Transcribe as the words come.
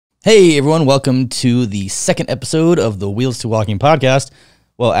Hey everyone, welcome to the second episode of the Wheels to Walking podcast.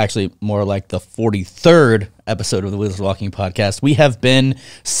 Well, actually, more like the 43rd episode of the Wheels to Walking podcast. We have been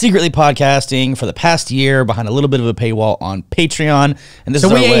secretly podcasting for the past year behind a little bit of a paywall on Patreon. And this So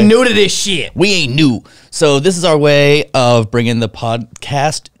is we ain't new to this shit. We ain't new. So this is our way of bringing the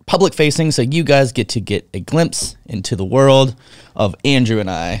podcast public facing so you guys get to get a glimpse into the world of Andrew and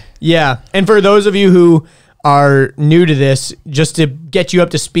I. Yeah, and for those of you who are new to this, just to get you up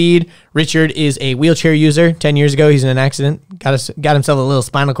to speed, Richard is a wheelchair user. 10 years ago, he's in an accident, got himself a little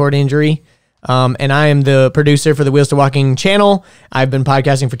spinal cord injury. And I am the producer for the Wheels to Walking channel. I've been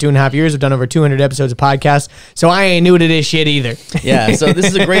podcasting for 2.5 years. I've done over 200 episodes of podcasts, so I ain't new to this shit either. Yeah, so this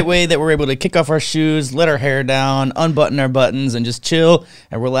is a great way that we're able to kick off our shoes, let our hair down, unbutton our buttons, and just chill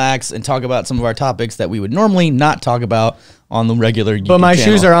and relax and talk about some of our topics that we would normally not talk about on the regular YouTube But my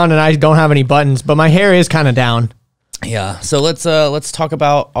channel. shoes are on and I don't have any buttons, but my hair is kind of down. Yeah, so let's talk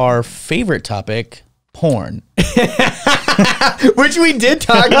about our favorite topic, porn. Which we did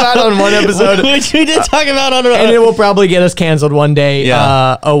talk about on one episode. Which we did talk about on And it will probably get us canceled one day.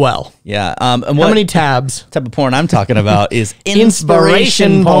 Yeah. Oh well. Yeah. And How many tabs? type of porn I'm talking about is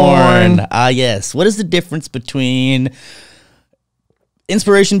Inspiration porn. Yes. What is the difference between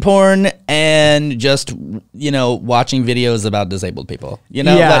inspiration porn and just, watching videos about disabled people?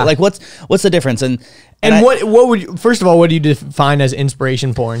 Yeah. Like what's the difference? And what would you, first of all, what do you define as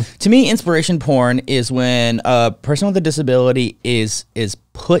inspiration porn? to me, inspiration porn is when a person with a disability is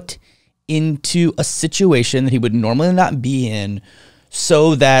put into a situation that he would normally not be in,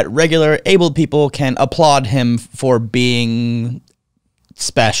 so that regular abled people can applaud him for being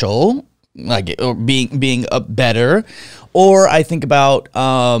special, like, or being better. Or I think about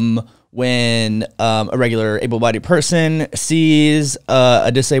when a regular able-bodied person sees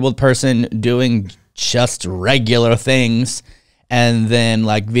a disabled person doing just regular things, and then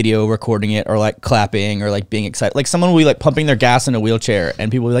like video recording it, or like clapping, or like being excited. Like someone will be like pumping their gas in a wheelchair, and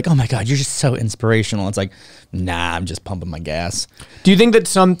people will be like, "Oh my God, you're just so inspirational." It's like, nah, I'm just pumping my gas. Do you think that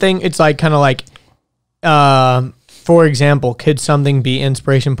it's like kind of like, for example, could something be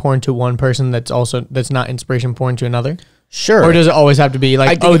inspiration porn to one person that's not inspiration porn to another? Sure. Or does it always have to be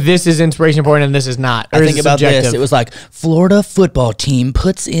like, this is inspiration porn and this is not? Or I is think it about subjective? this. It was like Florida football team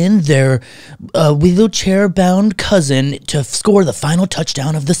puts in their wheelchair-bound cousin to score the final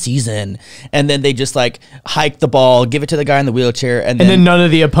touchdown of the season, and then they just like hike the ball, give it to the guy in the wheelchair, and then none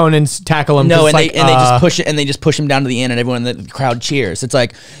of the opponents tackle him. no, and like, they just push it, and they just push him down to the end, and everyone in the crowd cheers. It's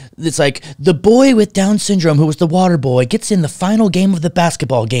like the boy with Down syndrome, who was the water boy, gets in the final game of the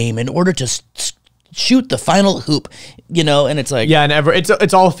basketball game in order to shoot the final hoop, and it's like, yeah, and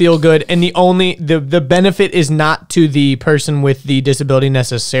it's all feel good, and the benefit is not to the person with the disability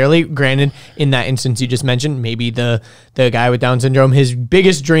necessarily. Granted, in that instance you just mentioned, maybe the guy with Down syndrome, his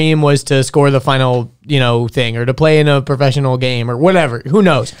biggest dream was to score the final thing, or to play in a professional game, or whatever. Who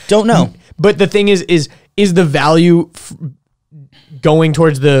knows? Don't know. But the thing is the value going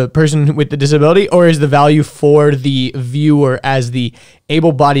towards the person with the disability, or is the value for the viewer as the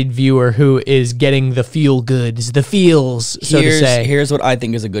able-bodied viewer who is getting the feel-goods, the feels, so to say? Here's what I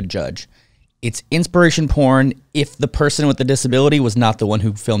think is a good judge. It's inspiration porn if the person with the disability was not the one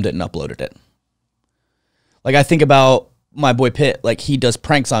who filmed it and uploaded it. Like, I think about my boy Pitt, like, he does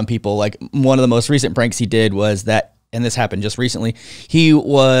pranks on people. Like, one of the most recent pranks he did was that, and this happened just recently, he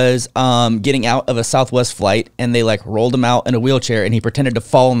was getting out of a Southwest flight, and they like rolled him out in a wheelchair, and he pretended to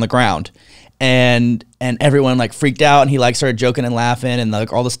fall on the ground, and everyone like freaked out, and he like started joking and laughing, and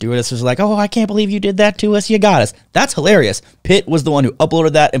like all the stewardesses was like, "Oh, I can't believe you did that to us, you got us." That's hilarious. Pitt was the one who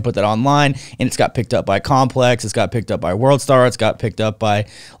uploaded that and put that online, and it's got picked up by Complex, it's got picked up by World Star, it's got picked up by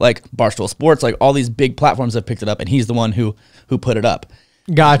like Barstool Sports, like all these big platforms have picked it up, and he's the one who put it up.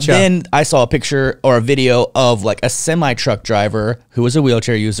 Gotcha. Then I saw a picture or a video of like a semi-truck driver who was a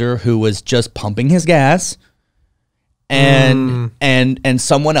wheelchair user who was just pumping his gas, and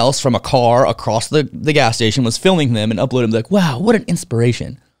someone else from a car across the gas station was filming them and uploading them, like, wow, what an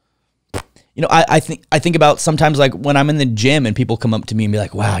inspiration. I think about sometimes like when I'm in the gym and people come up to me and be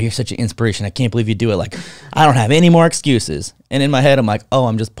like, wow, you're such an inspiration. I can't believe you do it. Like, I don't have any more excuses. And in my head, I'm like, oh,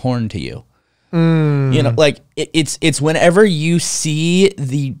 I'm just porn to you. Like it's whenever you see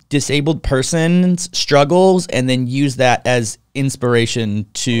the disabled person's struggles and then use that as inspiration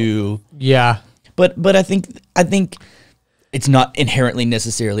to, Yeah. But I think it's not inherently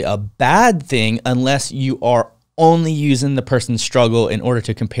necessarily a bad thing unless you are only using the person's struggle in order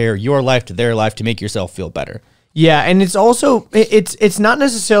to compare your life to their life to make yourself feel better. Yeah, and it's also it's not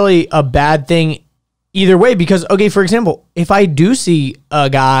necessarily a bad thing either way, because okay, for example, if I do see a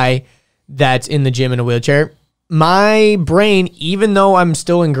guy that's in the gym in a wheelchair, my brain, even though I'm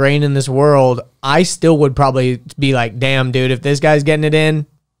still ingrained in this world, I still would probably be like, damn, dude, if this guy's getting it in,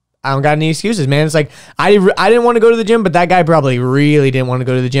 I don't got any excuses, man. It's like, I didn't want to go to the gym, but that guy probably really didn't want to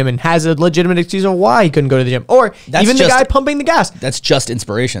go to the gym and has a legitimate excuse on why he couldn't go to the gym. Or even the guy pumping the gas. That's just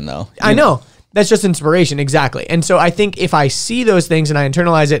inspiration, though. I know. That's just inspiration, exactly. And so I think if I see those things and I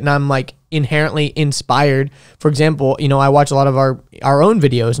internalize it and I'm like inherently inspired, for example, you know, I watch a lot of our own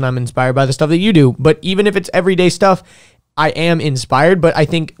videos and I'm inspired by the stuff that you do. But even if it's everyday stuff, I am inspired. But I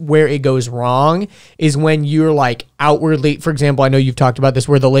think where it goes wrong is when you're like outwardly, for example, I know you've talked about this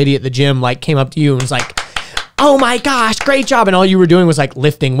where the lady at the gym like came up to you and was like, oh my gosh, great job. And all you were doing was like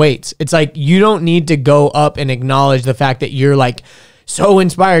lifting weights. It's like, you don't need to go up and acknowledge the fact that you're like so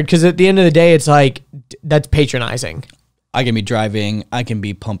inspired. Cause at the end of the day, it's like, that's patronizing. I can be driving, I can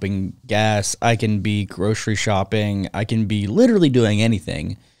be pumping gas, I can be grocery shopping, I can be literally doing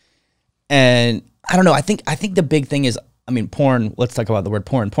anything. And I don't know, I think the big thing is, I mean, porn, let's talk about the word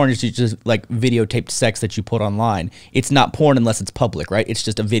porn. Porn is just like videotaped sex that you put online. It's not porn unless it's public, right? It's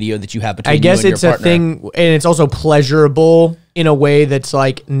just a video that you have between you and your partner. I guess it's a thing, and it's also pleasurable in a way that's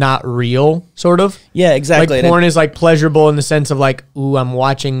like not real, sort of. Yeah, exactly. Like porn is like pleasurable in the sense of like, ooh, I'm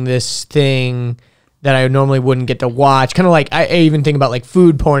watching this thing that I normally wouldn't get to watch. Kind of like, I even think about like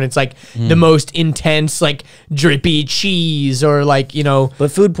food porn. It's like the most intense, like drippy cheese or like, you know.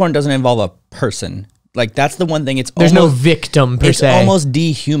 But food porn doesn't involve a person. Like, that's the one thing. There's no victim per se. It's almost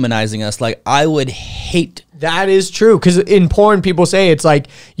dehumanizing us. Like, I would hate. That is true, because in porn, people say it's like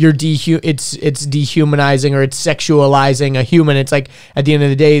you're it's dehumanizing or it's sexualizing a human. It's like at the end of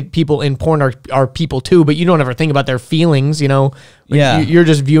the day, people in porn are people too, but you don't ever think about their feelings. You know, like yeah, you're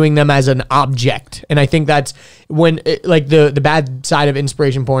just viewing them as an object, and I think that's when like the bad side of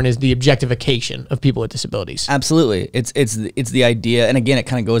inspiration porn is the objectification of people with disabilities. Absolutely, it's the idea, and again, it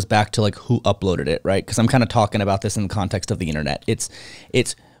kind of goes back to like who uploaded it, right? Because I'm kind of talking about this in the context of the internet. It's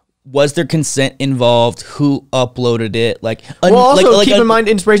was there consent involved? Who uploaded it? Like, well, also keep in mind,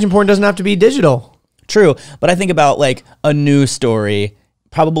 inspiration porn doesn't have to be digital. True, but I think about like a news story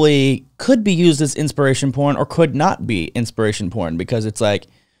probably could be used as inspiration porn or could not be inspiration porn, because it's like,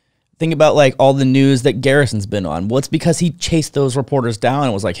 think about like all the news that Garrison's been on. Well, it's because he chased those reporters down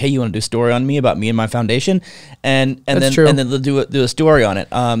and was like, "Hey, you want to do a story on me about me and my foundation?" And then they'll do a story on it.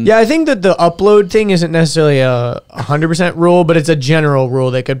 Yeah, I think that the upload thing isn't necessarily a 100% rule, but it's a general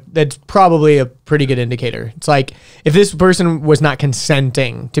rule that's probably a pretty good indicator. It's like if this person was not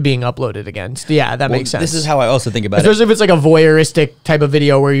consenting to being uploaded against, yeah, that makes sense. This is how I also think about it. Especially if it's like a voyeuristic type of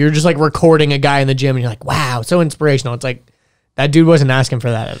video where you're just like recording a guy in the gym and you're like, "Wow, so inspirational." It's like, that dude wasn't asking for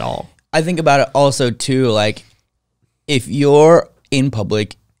that at all. I think about it also too, like if you're in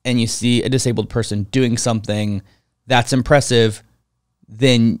public and you see a disabled person doing something that's impressive,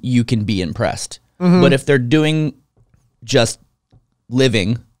 then you can be impressed. But if they're doing just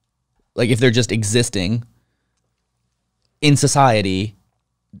living, like if they're just existing in society,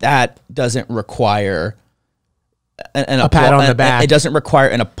 that doesn't require a pat on the back. It doesn't require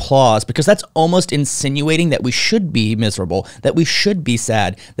an applause, because that's almost insinuating that we should be miserable, that we should be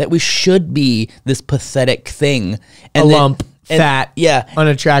sad, that we should be this pathetic thing. And lump, fat,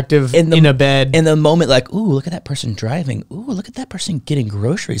 unattractive, in a bed. In the moment, like, ooh, look at that person driving. Ooh, look at that person getting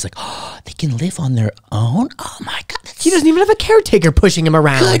groceries. Like, oh, they can live on their own? Oh my God. He doesn't even have a caretaker pushing him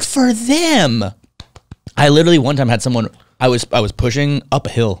around. Good for them. I literally one time had someone, I was pushing up a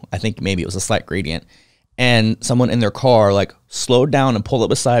hill. I think maybe it was a slight gradient. And someone in their car like slowed down and pulled up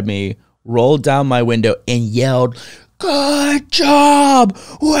beside me, rolled down my window and yelled, "Good job,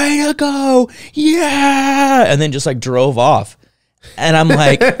 way to go, yeah," and then just like drove off. And I'm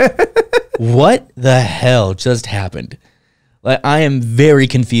like, what the hell just happened? Like, I am very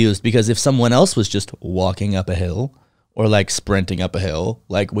confused, because if someone else was just walking up a hill or like sprinting up a hill,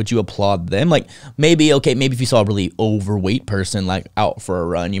 like, would you applaud them? Like, maybe if you saw a really overweight person like out for a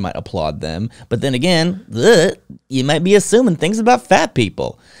run, you might applaud them. But then again, you might be assuming things about fat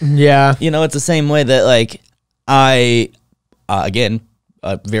people. Yeah. You know, it's the same way that like again,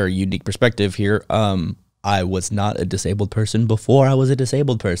 a very unique perspective here. I was not a disabled person before I was a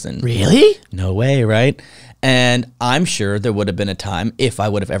disabled person. Really? No way, right? And I'm sure there would have been a time, if I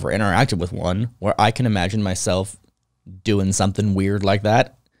would have ever interacted with one, where I can imagine myself doing something weird like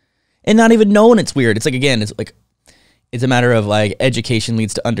that and not even knowing it's weird. It's like, again, it's a matter of like education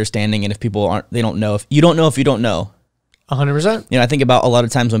leads to understanding. And if people they don't know, if you don't know, 100%. You know, I think about a lot of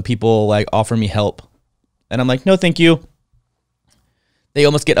times when people like offer me help and I'm like, no, thank you. They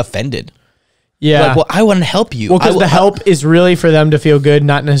almost get offended. Yeah. Like, well, I want to help you. Well, because the help is really for them to feel good,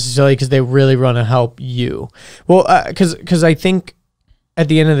 not necessarily because they really want to help you. Well, because I think at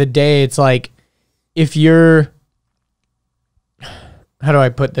the end of the day, it's like, if you're how do I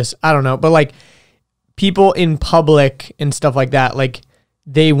put this? I don't know, but like people in public and stuff like that, like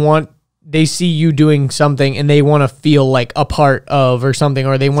they see you doing something and they want to feel like a part of or something,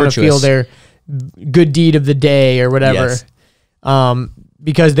 or they want to feel their good deed of the day or whatever. Yes.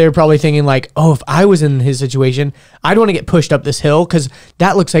 Because they're probably thinking like, oh, if I was in his situation, I'd want to get pushed up this hill because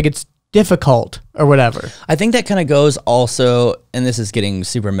that looks like it's difficult or whatever. I think that kind of goes also, and this is getting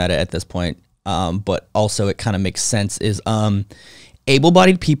super meta at this point, but also it kind of makes sense, is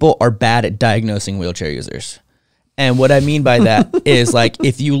able-bodied people are bad at diagnosing wheelchair users. And what I mean by that is, like,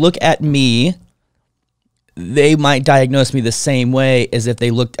 if you look at me, they might diagnose me the same way as if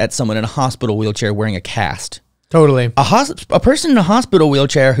they looked at someone in a hospital wheelchair wearing a cast. Totally. A person in a hospital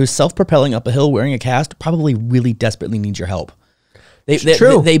wheelchair who's self-propelling up a hill wearing a cast probably really desperately needs your help.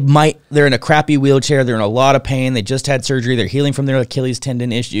 They're in a crappy wheelchair. They're in a lot of pain. They just had surgery. They're healing from their Achilles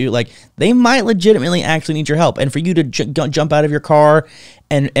tendon issue. Like, they might legitimately actually need your help. And for you to jump out of your car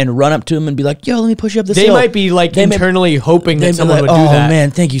and run up to them and be like, yo, let me push you up this hill. They might be like internally hoping that someone would do that. Oh man,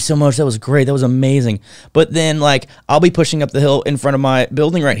 thank you so much. That was great. That was amazing. But then, like, I'll be pushing up the hill in front of my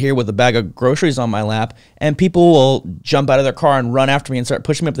building right here with a bag of groceries on my lap, and people will jump out of their car and run after me and start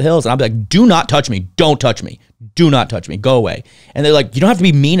pushing me up the hills. And I'll be like, do not touch me. Don't touch me. Do not touch me. Go away. And they're like, you don't have to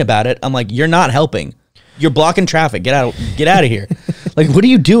be mean about it. I'm like, you're not helping. You're blocking traffic. Get out of here. Like, what are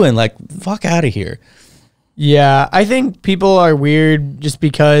you doing? Like, fuck out of here. Yeah, I think people are weird just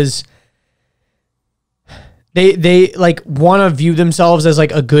because they like want to view themselves as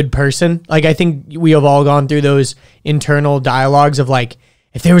like a good person. Like, I think we have all gone through those internal dialogues of like,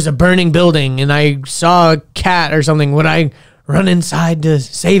 if there was a burning building and I saw a cat or something, would I run inside to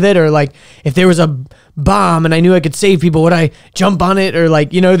save it? Or like, if there was a bomb and I knew I could save people, would I jump on it? Or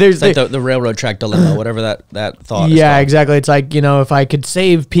like, you know, there's like the railroad track dilemma, whatever that thought is yeah, called. exactly. It's like, you know, if I could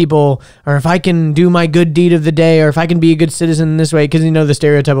save people, or if I can do my good deed of the day, or if I can be a good citizen in this way, because, you know, the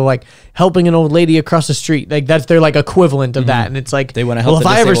stereotype of like helping an old lady across the street, like that's their like equivalent of that. And it's like, they want to help. Well, if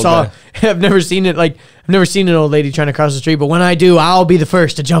I ever saw, I've never seen it. Like, I've never seen an old lady trying to cross the street, but when I do, I'll be the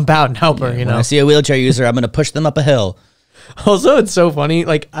first to jump out and help her. You know, when I see a wheelchair user, I'm going to push them up a hill. Also, it's so funny.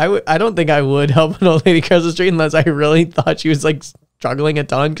 Like, I don't think I would help an old lady cross the street unless I really thought she was like struggling a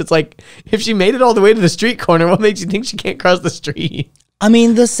ton. Because like, if she made it all the way to the street corner, what makes you think she can't cross the street? I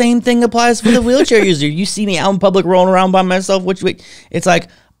mean, the same thing applies for the wheelchair user. You see me out in public rolling around by myself, which week? It's like,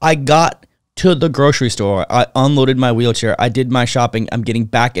 I got to the grocery store. I unloaded my wheelchair. I did my shopping. I'm getting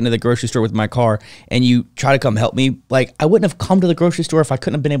back into the grocery store with my car, and you try to come help me. Like, I wouldn't have come to the grocery store if I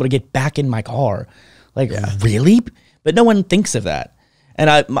couldn't have been able to get back in my car. Like, really? But no one thinks of that.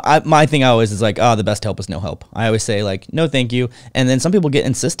 And my thing always is like, oh, the best help is no help. I always say like, no, thank you. And then some people get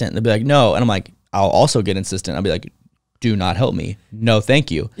insistent. They'll be like, no. And I'm like, I'll also get insistent. I'll be like, do not help me. No, thank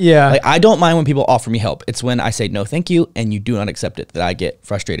you. Yeah. Like, I don't mind when people offer me help. It's when I say no, thank you, and you do not accept it that I get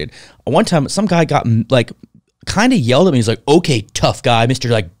frustrated. One time, some guy got like kind of yelled at me. He's like, okay, tough guy, Mr.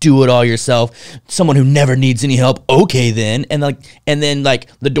 like, do it all yourself. Someone who never needs any help. Okay, then. And then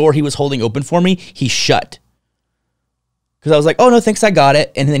the door he was holding open for me, he shut. Because I was like, oh, no, thanks, I got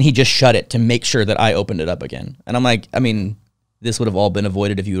it. And then he just shut it to make sure that I opened it up again. And I'm like, I mean, this would have all been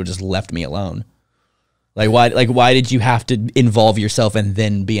avoided if you would have just left me alone. Why did you have to involve yourself and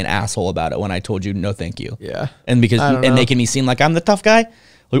then be an asshole about it when I told you no thank you? Yeah. And making me seem like I'm the tough guy?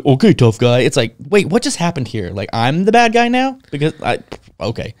 Like, okay, tough guy. It's like, wait, what just happened here? Like, I'm the bad guy now?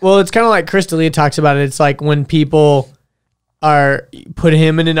 Okay. Well, it's kind of like Chris D'Elia talks about it. It's like when people put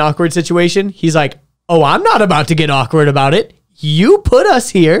him in an awkward situation, he's like, oh, I'm not about to get awkward about it. You put us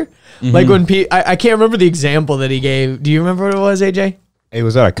here. Mm-hmm. Like when I can't remember the example that he gave. Do you remember what it was, AJ? It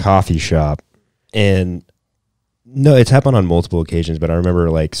was at a coffee shop. And no, it's happened on multiple occasions, but I remember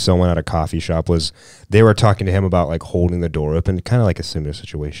like someone at a coffee shop they were talking to him about like holding the door open, kind of like a similar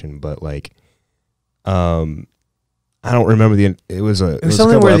situation, but like, I don't remember it was a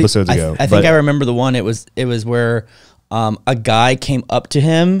couple episodes ago. I think I remember the one. It was where a guy came up to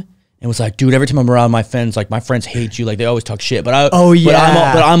him and was like, dude, every time I'm around my friends, like my friends hate you. Like they always talk shit. But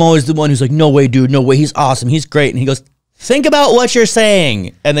I'm always the one who's like, no way, dude, no way. He's awesome. He's great. And he goes, think about what you're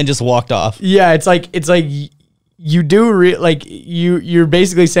saying. And then just walked off. Yeah. It's like you do you're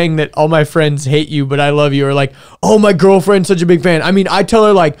basically saying that all my friends hate you, but I love you. Or like, oh, my girlfriend's such a big fan. I mean, I tell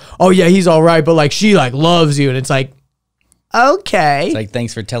her like, oh yeah, he's all right. But like, she like loves you. And it's like, okay. It's like,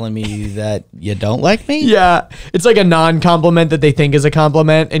 thanks for telling me that you don't like me. Yeah. It's like a non-compliment that they think is a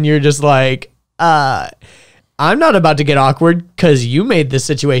compliment. And you're just like, I'm not about to get awkward because you made this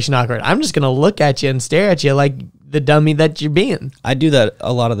situation awkward. I'm just going to look at you and stare at you like the dummy that you're being. I do that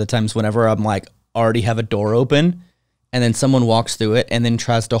a lot of the times whenever I'm like already have a door open and then someone walks through it and then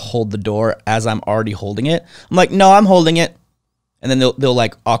tries to hold the door as I'm already holding it. I'm like, no, I'm holding it. And then they'll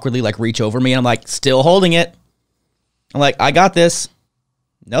like awkwardly like reach over me, and I'm like, still holding it. I'm like, I got this.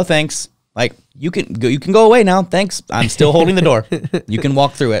 No thanks. Like, you can go away now. Thanks. I'm still holding the door. You can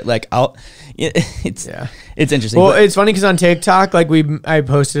walk through it. Like, it's interesting. Well, it's funny because on TikTok, like I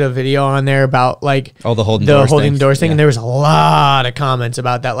posted a video on there about like the holding doors thing, yeah. and there was a lot of comments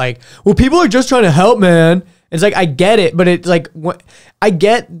about that. Like, well, people are just trying to help, man. It's like, I get it, but it's like, I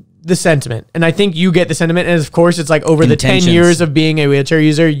get the sentiment, and I think you get the sentiment, and of course, it's like over the 10 years of being a wheelchair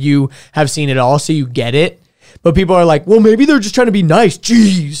user, you have seen it all, so you get it. But people are like, well, maybe they're just trying to be nice.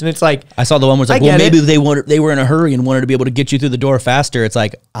 Jeez. And it's like, I saw the one was like, well, maybe they were in a hurry and wanted to be able to get you through the door faster. It's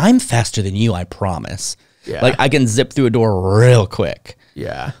like, I'm faster than you, I promise. Yeah. Like, I can zip through a door real quick.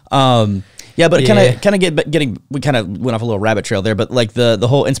 Yeah. Yeah, but we kind of went off a little rabbit trail there, but like the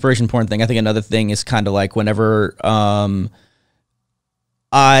whole inspiration porn thing, I think another thing is kind of like whenever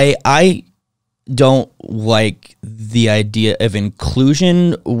I don't like the idea of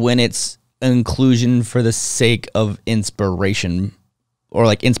inclusion when it's inclusion for the sake of inspiration, or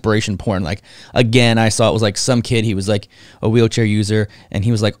like inspiration porn. Like, again, I saw it was like some kid, he was like a wheelchair user, and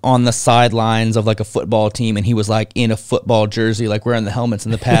he was like on the sidelines of like a football team, and he was like in a football jersey, like wearing the helmets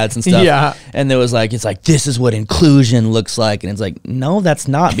and the pads and stuff. Yeah. And there was like, it's like, this is what inclusion looks like. And it's like, no, that's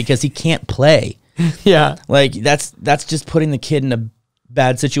not, because he can't play. Yeah. Like, that's just putting the kid in a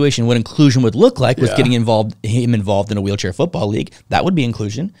bad situation. What inclusion would look like was getting him involved in a wheelchair football league. That would be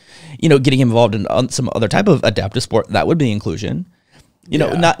inclusion. You know, getting him involved in some other type of adaptive sport. That would be inclusion. You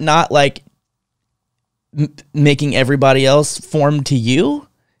know, not like making everybody else form to you.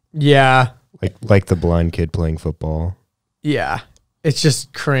 Yeah. Like the blind kid playing football. Yeah. It's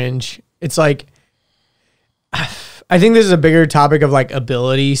just cringe. It's like, I think this is a bigger topic of like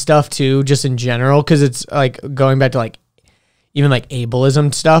ability stuff too, just in general. Cause it's like going back to like, even like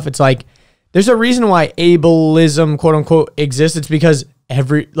ableism stuff. It's like, there's a reason why ableism, quote unquote, exists. It's because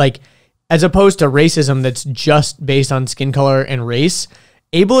as opposed to racism that's just based on skin color and race,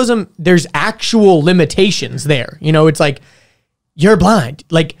 ableism, there's actual limitations there. You know, it's like, you're blind.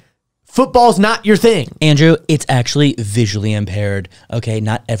 Like, football's not your thing. Andrew, it's actually visually impaired. Okay,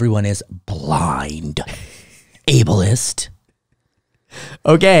 not everyone is blind. Ableist.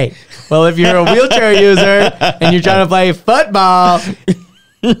 Okay, well, if you're a wheelchair user and you're trying to play football,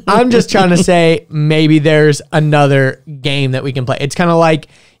 I'm just trying to say maybe there's another game that we can play. It's kind of like,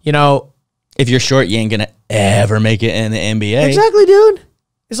 you know, if you're short, you ain't gonna ever make it in the NBA. Exactly, dude.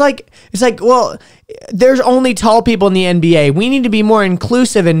 It's like, well, there's only tall people in the NBA. We need to be more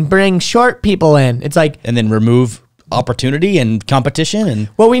inclusive and bring short people in. It's like, and then remove opportunity and competition, and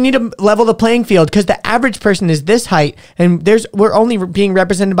well, we need to level the playing field because the average person is this height, and we're only being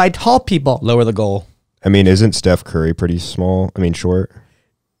represented by tall people. Lower the goal. I mean, isn't Steph Curry pretty small? I mean, short.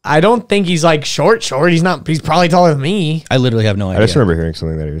 I don't think he's like short. He's not. He's probably taller than me. I literally have no idea. I just remember hearing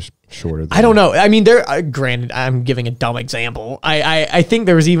something that he was shorter than I don't know. I mean, granted, I'm giving a dumb example. I think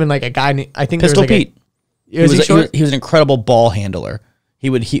there was even like a guy. I think Pistol there was like Pete. He was an incredible ball handler. He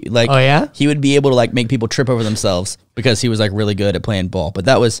would Oh yeah. He would be able to like make people trip over themselves because he was like really good at playing ball. But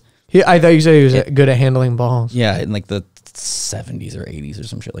that was I thought you said he was good at handling balls. yeah, in like the 70s or 80s or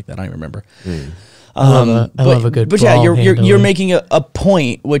some shit like that. I don't even remember. I love a good. But ball yeah, you're handling. making a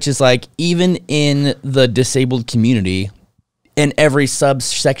point, which is like, even in the disabled community, in every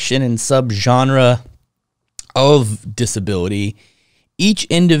subsection and subgenre of disability, each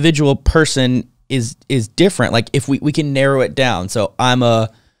individual person is different. Like, if we can narrow it down. So I'm a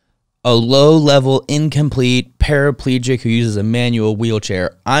low level incomplete paraplegic who uses a manual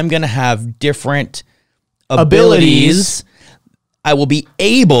wheelchair. I'm gonna have different abilities. I will be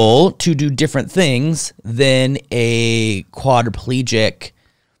able to do different things than a quadriplegic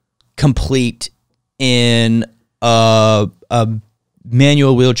complete in a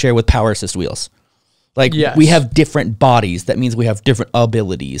manual wheelchair with power assist wheels. Like, Yes. we have different bodies. That means we have different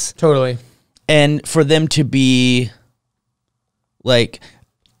abilities. Totally. And for them to be like,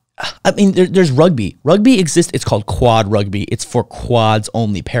 I mean, there's rugby. Rugby exists. It's called quad rugby. It's for quads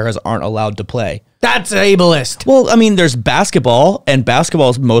only. Paras aren't allowed to play. That's ableist. Well, I mean, there's basketball, and basketball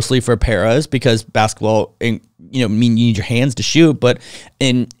is mostly for paras because basketball, you need your hands to shoot. But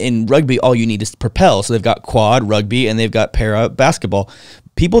in rugby, all you need is to propel. So they've got quad rugby and they've got para basketball.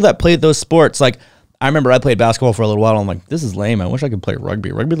 People that play those sports, like, I remember I played basketball for a little while. And I'm like, this is lame. I wish I could play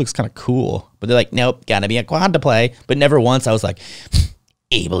rugby. Rugby looks kind of cool. But they're like, nope, gotta be a quad to play. But never once I was like,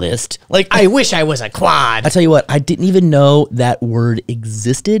 ableist. Like, I wish I was a quad. I tell you what, I didn't even know that word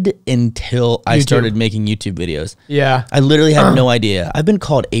existed until I started making YouTube videos. Yeah. I literally had no idea. I've been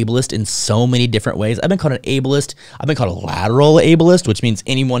called ableist in so many different ways. I've been called an ableist. I've been called a lateral ableist, which means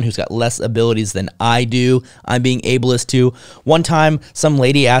anyone who's got less abilities than I do, I'm being ableist to. One time, some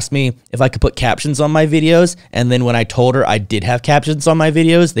lady asked me if I could put captions on my videos, and then when I told her I did have captions on my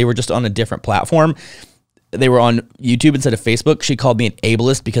videos, they were just on a different platform. They were on YouTube instead of Facebook. She called me an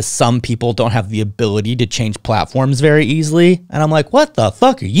ableist because some people don't have the ability to change platforms very easily. And I'm like, what the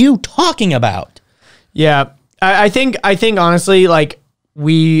fuck are you talking about? Yeah. I think honestly, like,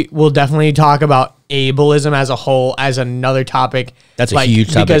 we will definitely talk about ableism as a whole as another topic. That's a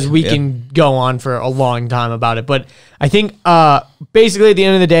huge topic. Because we can go on for a long time about it. But I think basically at the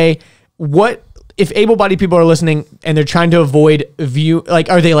end of the day, what if able-bodied people are listening and they're trying to avoid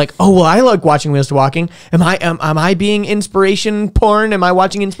are they like, oh, well, I like watching Wheels to Walking. Am I being inspiration porn? Am I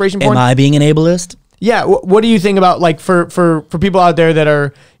watching inspiration porn? Am I being an ableist? Yeah. What do you think about, like, for people out there that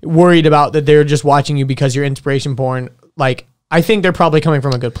are worried about that they're just watching you because you're inspiration porn? Like, I think they're probably coming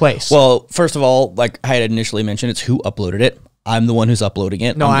from a good place. Well, first of all, like I had initially mentioned, it's who uploaded it. I'm the one who's uploading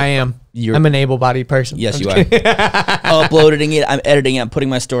it. No, I am. I'm an able-bodied person. Yes, you are. Uploading it, I'm editing it, I'm putting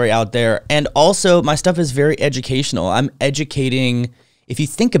my story out there. And also, my stuff is very educational. I'm educating, if you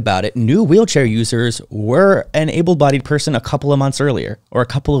think about it, new wheelchair users were an able-bodied person a couple of months earlier, or a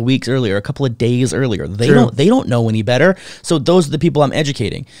couple of weeks earlier, a couple of days earlier. They don't know any better. So those are the people I'm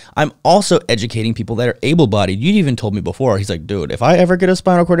educating. I'm also educating people that are able-bodied. You even told me before, he's like, dude, if I ever get a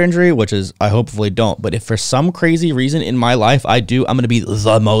spinal cord injury, which is, I hopefully don't, but if for some crazy reason in my life I do, I'm going to be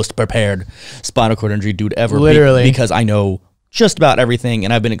the most prepared spinal cord injury dude ever. Literally. Because I know just about everything,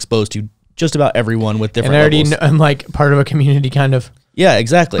 and I've been exposed to just about everyone with different levels. I'm like part of a community, kind of. Yeah,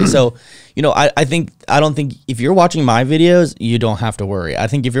 exactly. So, you know, I don't think if you're watching my videos, you don't have to worry. I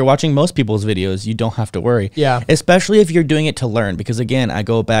think if you're watching most people's videos, you don't have to worry. Yeah. Especially if you're doing it to learn, because again, I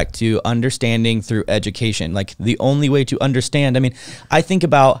go back to understanding through education. Like, the only way to understand, I mean, I think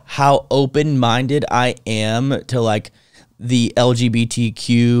about how open-minded I am to, like, the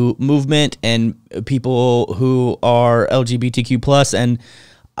LGBTQ movement and people who are LGBTQ plus, and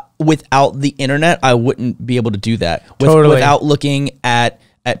without the internet, I wouldn't be able to do that. Without looking at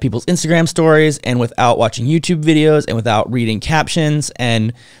people's Instagram stories, and without watching YouTube videos, and without reading captions,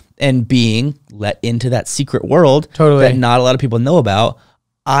 and being let into that secret world that not a lot of people know about,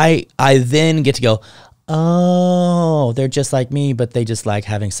 I then get to go, oh, they're just like me, but they just like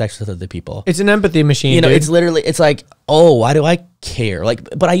having sex with other people. It's an empathy machine. You know, dude. it's literally, it's like, oh, why do I care? Like,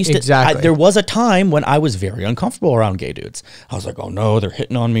 but I used to, there was a time when I was very uncomfortable around gay dudes. I was like, oh no, they're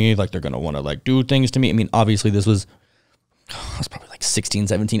hitting on me. Like, they're going to want to like do things to me. I mean, obviously this was, I was probably like 16,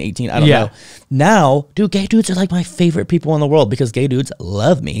 17, 18. I don't know. Now, dude, gay dudes are like my favorite people in the world, because gay dudes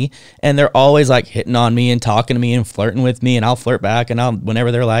love me, and they're always like hitting on me and talking to me and flirting with me, and I'll flirt back. And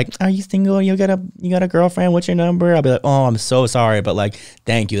whenever they're like, are you single? You got a girlfriend? What's your number? I'll be like, oh, I'm so sorry, but like,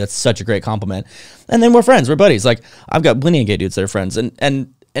 thank you. That's such a great compliment. And then we're friends. We're buddies. Like, I've got plenty of gay dudes that are friends. And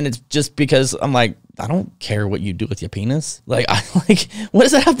it's just because I'm like, I don't care what you do with your penis. Like, what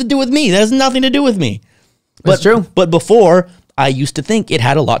does that have to do with me? That has nothing to do with me. That's true. But before, I used to think it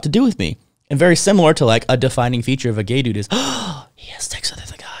had a lot to do with me. And very similar to, like, a defining feature of a gay dude is, oh, he has sex with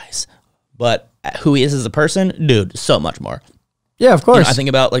other guys. But who he is as a person, dude, so much more. Yeah, of course. You know, I think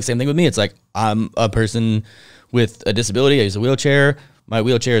about, like, same thing with me. It's like, I'm a person with a disability. I use a wheelchair. My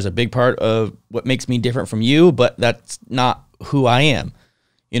wheelchair is a big part of what makes me different from you, but that's not who I am.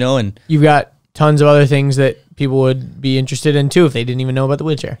 You know, and you've got tons of other things that people would be interested in too if they didn't even know about the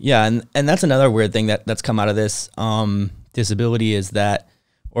wheelchair. Yeah, and that's another weird thing that's come out of this disability is that,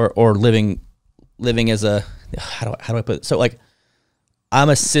 or living as a, how do I put it? So, like, I'm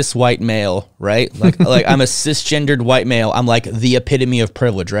a cis white male, right? Like I'm a cisgendered white male. I'm like the epitome of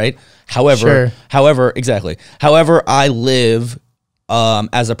privilege, right? However, exactly. However, I live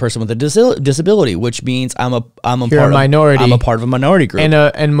as a person with a disability, which means I'm a minority. I'm a part of a minority group,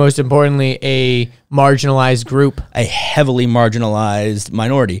 and most importantly, a marginalized group, a heavily marginalized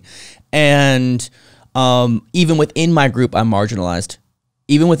minority, and even within my group, I'm marginalized.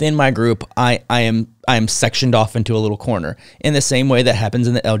 Even within my group, I am sectioned off into a little corner. In the same way that happens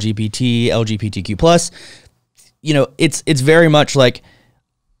in the LGBTQ plus, you know, it's very much like,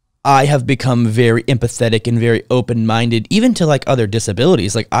 I have become very empathetic and very open-minded, even to like other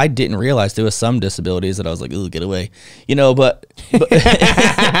disabilities. Like, I didn't realize there was some disabilities that I was like, ooh, get away, you know, but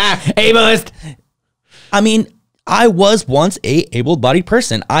ableist. I mean, I was once a able-bodied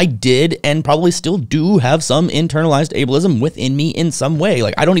person. I did and probably still do have some internalized ableism within me in some way.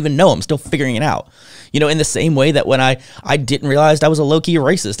 Like, I don't even know. I'm still figuring it out. You know, in the same way that when I didn't realize I was a low-key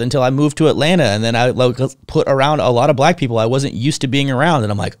racist until I moved to Atlanta, and then I put around a lot of black people I wasn't used to being around,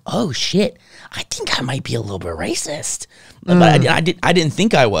 and I'm like, oh shit, I think I might be a little bit racist. But I didn't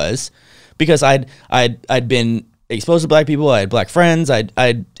think I was, because I'd been exposed to black people. I had black friends.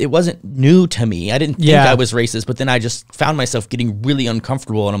 It wasn't new to me. I didn't think I was racist, but then I just found myself getting really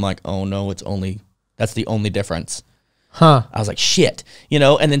uncomfortable, and I'm like, oh no, that's the only difference. I was like, shit, you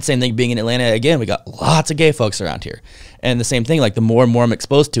know. And then same thing being in Atlanta again, we got lots of gay folks around here, and the same thing, like the more and more I'm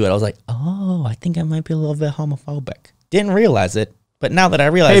exposed to it, I was like, oh, I think I might be a little bit homophobic. Didn't realize it, but now that I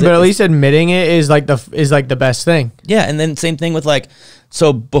realize it, but at least admitting it is like the best thing. Yeah, and then same thing with like,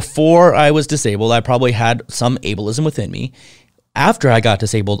 so before I was disabled, I probably had some ableism within me. After I got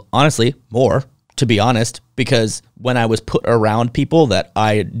disabled, honestly, more, to be honest, because when I was put around people that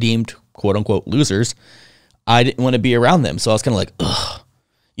I deemed quote unquote losers, I didn't want to be around them. So I was kind of like, ugh,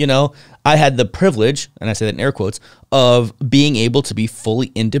 you know, I had the privilege, and I say that in air quotes, of being able to be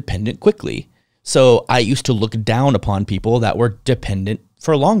fully independent quickly. So I used to look down upon people that were dependent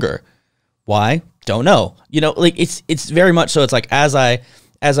for longer. Why? Don't know. You know, like it's very much so. It's like as I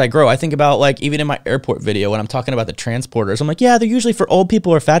grow, I think about like even in my airport video when I'm talking about the transporters, I'm like, yeah, they're usually for old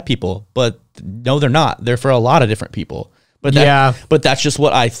people or fat people, but no, they're not. They're for a lot of different people. But but that's just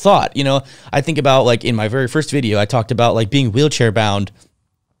what I thought. You know, I think about like in my very first video, I talked about like being wheelchair bound,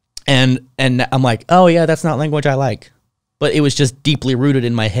 and I'm like, oh yeah, that's not language I like, but it was just deeply rooted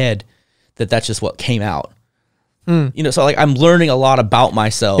in my head that that's just what came out. You know, so like I'm learning a lot about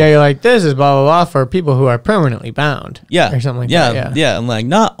myself. Yeah, you're like, this is blah blah blah for people who are permanently bound. Yeah, or something like that. Yeah. I'm like,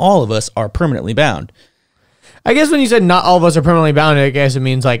 not all of us are permanently bound. I guess when you said not all of us are permanently bound, I guess it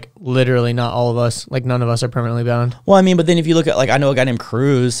means like literally not all of us, like none of us are permanently bound. Well, I mean, but then if you look at like, I know a guy named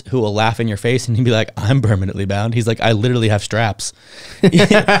Cruz who will laugh in your face and he'd be like, I'm permanently bound. He's like, I literally have straps.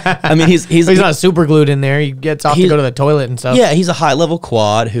 I mean, he's not super glued in there. He gets off to go to the toilet and stuff. Yeah, he's a high level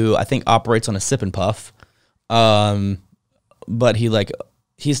quad who I think operates on a sip and puff. But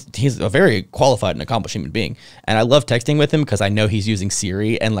he's a very qualified and accomplished human being, and I love texting with him because I know he's using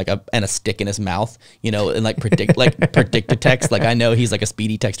Siri and like a stick in his mouth, you know, and like predict to text. Like I know he's like a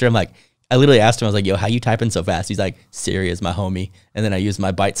speedy texter. I'm like, I literally asked him, I was like, yo, how you typing so fast? He's like, Siri is my homie, and then I use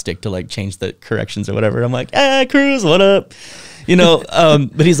my bite stick to like change the corrections or whatever. I'm like, Cruz, what up? You know,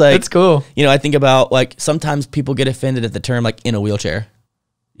 but he's like, that's cool. You know, I think about like sometimes people get offended at the term like in a wheelchair.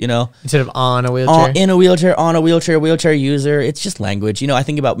 You know, instead of on a wheelchair, in a wheelchair, on a wheelchair, wheelchair user. It's just language. You know, I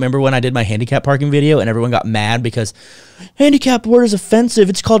think about, remember when I did my handicap parking video and everyone got mad because handicap word is offensive.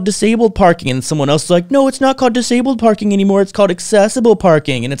 It's called disabled parking. And someone else is like, no, it's not called disabled parking anymore. It's called accessible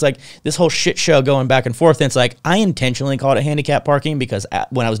parking. And it's like this whole shit show going back and forth. And it's like, I intentionally called it handicap parking because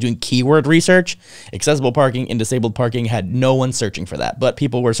when I was doing keyword research, accessible parking and disabled parking had no one searching for that, but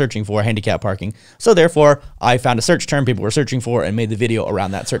people were searching for handicap parking. So therefore I found a search term people were searching for and made the video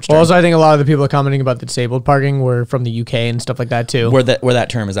around that search term. Well, also, I think a lot of the people commenting about the disabled parking were from the UK and stuff like that too. Where that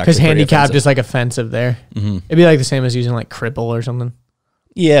term is actually because handicap just like offensive there. It'd be like the same as using like cripple or something.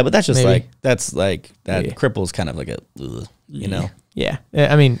 Yeah, but that's just maybe. Cripple's kind of like a, you know. Yeah,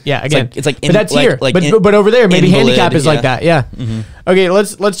 I mean, yeah. Again, it's like but that's here. But over there, maybe invalid, handicap is like that. Yeah. Okay,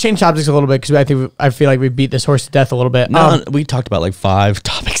 let's change topics a little bit because I feel like we beat this horse to death a little bit. No, we talked about like 5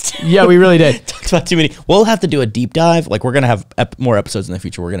 topics. Yeah, we really did. Talked about too many. We'll have to do a deep dive. Like we're gonna have more episodes in the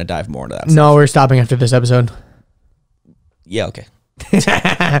future. We're gonna dive more into that. No, stuff. We're stopping after this episode. Yeah. Okay.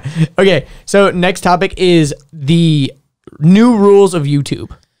 Okay. So next topic is the new rules of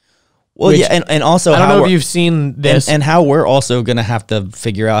YouTube. Well, yeah, and also I don't know if you've seen this, and how we're also gonna have to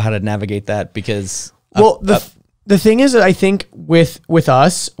figure out how to navigate that because the thing is that I think with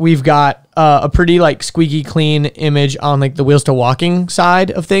us we've got a pretty like squeaky clean image on like the Wheels to Walking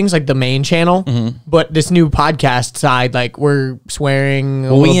side of things, like the main channel. But this new podcast side, like we're swearing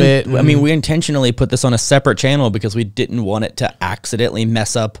a little bit. I mean, we intentionally put this on a separate channel because we didn't want it to accidentally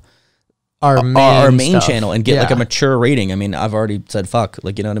mess up our main channel and get like a mature rating. I mean, I've already said fuck,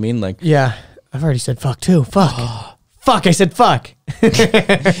 like, you know what I mean? Like, yeah, I've already said fuck too. Fuck. Fuck, I said fuck. That's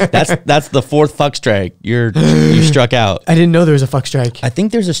the 4th fuck strike. You struck out. I didn't know there was a fuck strike. I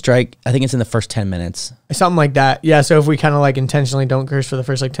think there's a strike. I think it's in the first 10 minutes. Something like that. Yeah, so if we kind of like intentionally don't curse for the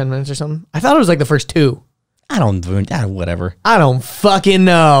first like 10 minutes or something. I thought it was like the first 2. Whatever. I don't fucking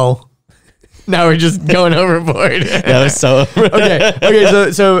know. Now we're just going overboard. That was so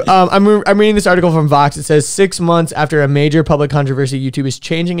okay. So I'm reading this article from Vox. It says 6 months after a major public controversy, YouTube is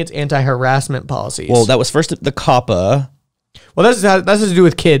changing its anti-harassment policies. Well, that was first the COPPA. Well, that's has to do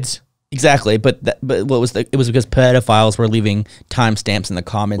with kids. Exactly, but what was it was because pedophiles were leaving timestamps in the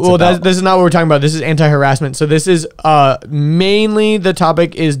comments. Well, this is not what we're talking about. This is anti-harassment. So this is mainly the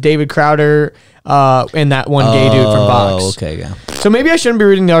topic is David Crowder and that one gay dude from Vox. Oh, okay, yeah. So maybe I shouldn't be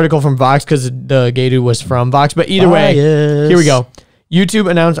reading the article from Vox because the gay dude was from Vox. But either way, here we go.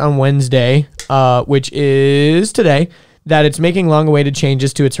 YouTube announced on Wednesday, which is today, that it's making long-awaited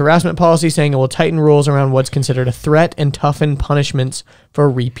changes to its harassment policy, saying it will tighten rules around what's considered a threat and toughen punishments for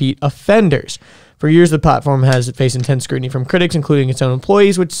repeat offenders. For years, the platform has faced intense scrutiny from critics, including its own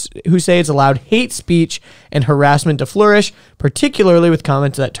employees, who say it's allowed hate speech and harassment to flourish, particularly with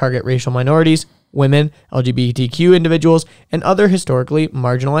comments that target racial minorities, women, LGBTQ individuals, and other historically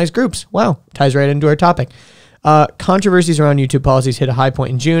marginalized groups. Wow, ties right into our topic. Controversies around YouTube policies hit a high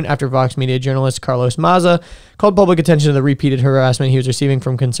point in June after Vox Media journalist Carlos Maza called public attention to the repeated harassment he was receiving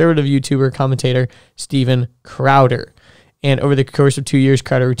from conservative YouTuber commentator Steven Crowder. And over the course of 2 years,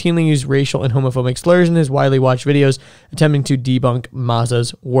 Crowder routinely used racial and homophobic slurs in his widely watched videos, attempting to debunk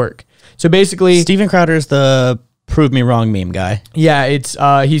Maza's work. So basically, Steven Crowder is the prove me wrong meme guy. Yeah, it's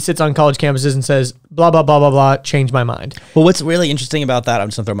he sits on college campuses and says blah blah blah blah blah. Change my mind. Well, what's really interesting about that, I'm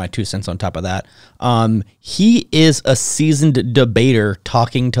just gonna throw my 2 cents on top of that. He is a seasoned debater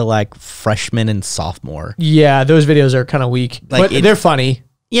talking to like freshmen and sophomore. Yeah, those videos are kind of weak, Like, but they're funny.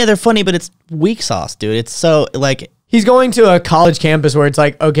 Yeah, they're funny, but it's weak sauce, dude. It's so like He's going to a college campus where it's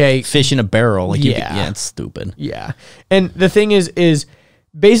like, okay, fish in a barrel. Like, Yeah. it's stupid. yeah. And the thing is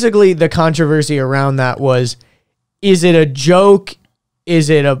basically the controversy around that was, is it a joke? Is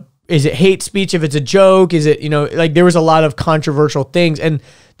it hate speech if it's a joke? Is it, like there was a lot of controversial things. And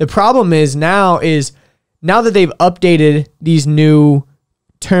the problem is now that they've updated these new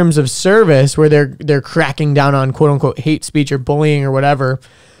terms of service where they're cracking down on quote unquote hate speech or bullying or whatever,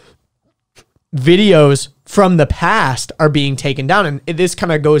 videos from the past are being taken down. And this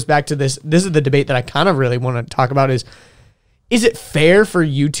kind of goes back to this is the debate that I kind of really want to talk about is it fair for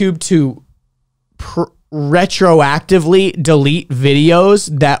YouTube to retroactively delete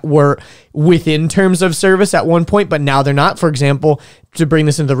videos that were within terms of service at one point, but now they're not? For example, to bring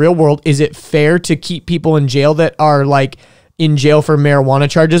this into the real world, is it fair to keep people in jail that are like in jail for marijuana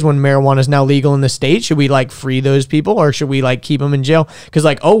charges when marijuana is now legal in the state? Should we like free those people, or should we like keep them in jail? Because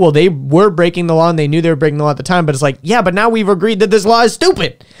like, oh, well, they were breaking the law and they knew they were breaking the law at the time, but it's like, yeah, but now we've agreed that this law is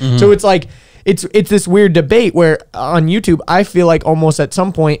stupid. Mm-hmm. So it's like, it's this weird debate where on YouTube, I feel like almost at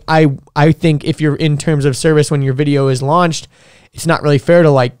some point, I think if you're in terms of service when your video is launched, it's not really fair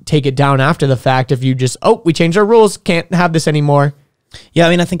to like take it down after the fact. If you just, we changed our rules, can't have this anymore. Yeah, I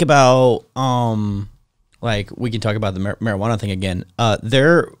mean, I think about like we can talk about the marijuana thing again.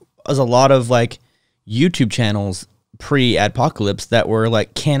 There was a lot of like YouTube channels pre-adpocalypse that were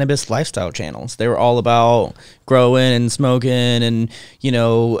like cannabis lifestyle channels. They were all about growing and smoking and,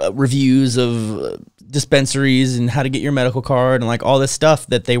 reviews of dispensaries and how to get your medical card and like all this stuff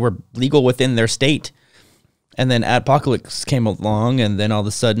that they were legal within their state. And then adpocalypse came along, and then all of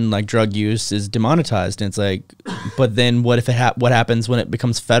a sudden like drug use is demonetized. And it's like, but then what if what happens when it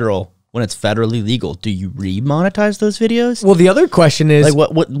becomes federal? When it's federally legal, do you re-monetize those videos? Well, the other question is,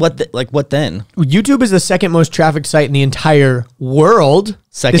 like what then? YouTube is the second most trafficked site in the entire world.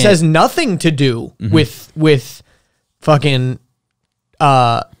 This has nothing to do with fucking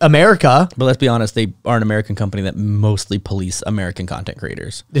America. But let's be honest, they are an American company that mostly police American content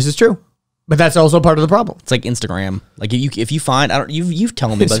creators. This is true. But that's also part of the problem. It's like Instagram. Like if you find, you've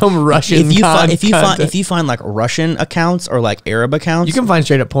telling me, but some Russian if you find like Russian accounts or like Arab accounts, you can find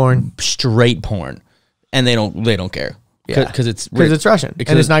straight porn, and they don't care. Yeah, because it's Russian,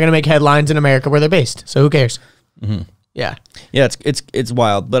 and it's not going to make headlines in America where they're based. So who cares? Mm-hmm. Yeah, it's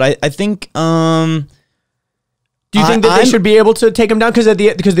wild. But I think do you think that they should be able to take them down? Because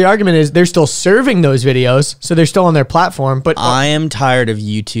the argument is they're still serving those videos, so they're still on their platform. But I am tired of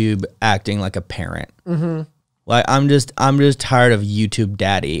YouTube acting like a parent. Mm-hmm. Like I'm just tired of YouTube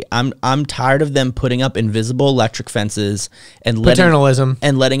daddy. I'm tired of them putting up invisible electric fences and paternalism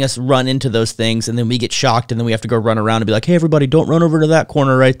and letting us run into those things, and then we get shocked, and then we have to go run around and be like, hey, everybody, don't run over to that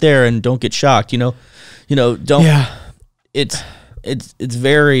corner right there, and don't get shocked. Don't. Yeah. It's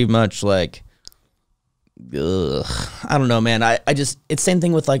very much like. Ugh, I don't know, man. I just, it's same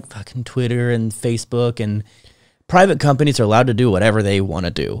thing with like fucking Twitter and Facebook, and private companies are allowed to do whatever they want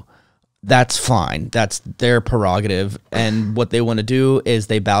to do. That's fine. That's their prerogative. And what they want to do is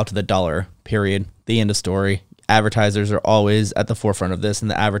they bow to the dollar, period. The end of story. Advertisers are always at the forefront of this, and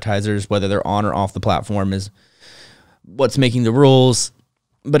the advertisers, whether they're on or off the platform, is what's making the rules.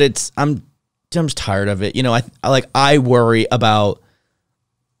 But I'm just tired of it. I worry about,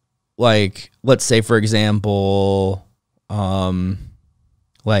 like, let's say, for example,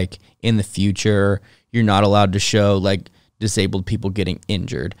 like in the future you're not allowed to show like disabled people getting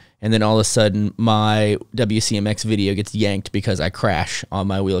injured. And then all of a sudden my WCMX video gets yanked because I crash on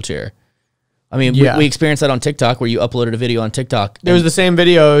my wheelchair. I mean, we experienced that on TikTok where you uploaded a video on TikTok. There was the same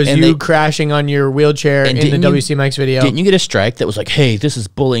video as you crashing on your wheelchair in the WCMX video. Didn't you get a strike that was like, hey, this is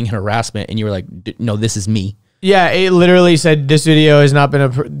bullying and harassment? And you were like, no, this is me. Yeah, it literally said this video has not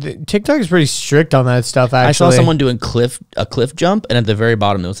been TikTok is pretty strict on that stuff, actually. I saw someone doing a cliff jump, and at the very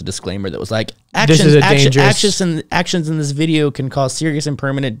bottom there was a disclaimer that was like, actions in this video can cause serious and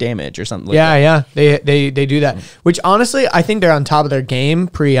permanent damage or something like that. Yeah, they do that. Which honestly, I think they're on top of their game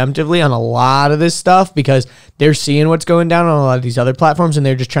preemptively on a lot of this stuff because they're seeing what's going down on a lot of these other platforms and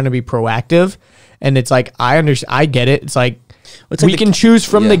they're just trying to be proactive. And it's like, I get it. It's like, we can choose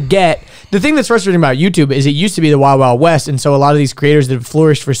from the get. The thing that's frustrating about YouTube is it used to be the Wild Wild West, and so a lot of these creators that have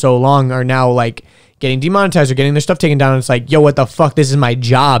flourished for so long are now like getting demonetized or getting their stuff taken down. And it's like, yo, what the fuck? This is my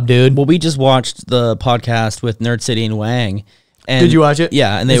job, dude. Well, we just watched the podcast with Nerd City and Wang. And did you watch it?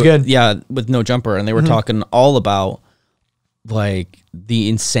 Yeah, and they good. Yeah, with No Jumper, and they were talking all about like the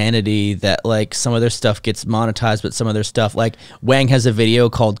insanity that like some of their stuff gets monetized, but some of their stuff, like Wang has a video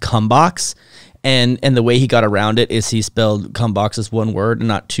called Cumbox. And the way he got around it is he spelled cumbox as one word and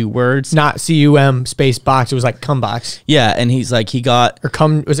not two words. Not C-U-M space box. It was like cumbox. Yeah, and he's like, he got...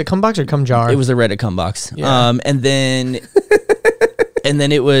 Was it cumbox or cumjar? It was a Reddit cumbox. Yeah. And then... and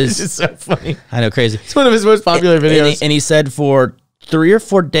then it was... This is so funny. I know, crazy. It's one of his most popular videos. And he said for 3 or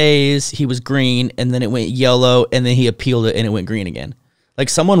 4 days, he was green, and then it went yellow, and then he appealed it, and it went green again. Like,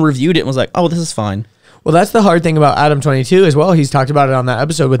 someone reviewed it and was like, oh, this is fine. Well, that's the hard thing about Adam22 as well. He's talked about it on that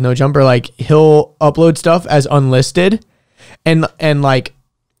episode with No Jumper. Like, he'll upload stuff as unlisted and like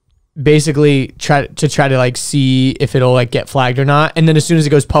basically try to like see if it'll like get flagged or not. And then as soon as it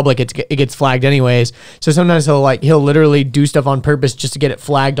goes public, it gets flagged anyways. So sometimes he'll literally do stuff on purpose just to get it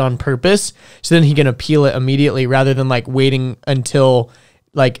flagged on purpose. So then he can appeal it immediately rather than like waiting until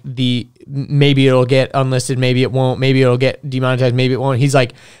like maybe it'll get unlisted, maybe it won't, maybe it'll get demonetized, maybe it won't. He's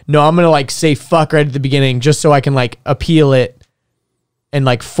like, no, I'm gonna like say fuck right at the beginning just so I can like appeal it and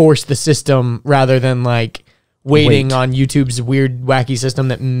like force the system rather than like waiting on YouTube's weird wacky system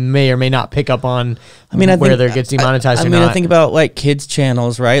that may or may not pick up on whether it gets demonetized or not. I think about like kids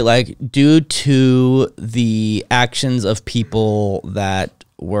channels, right? Like due to the actions of people that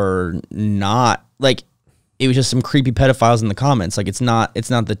were not like, it was just some creepy pedophiles in the comments. Like it's not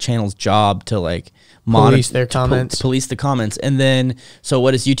the channel's job to like police their comments, police the comments. And then, so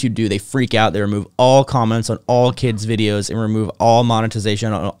what does YouTube do? They freak out. They remove all comments on all kids' videos and remove all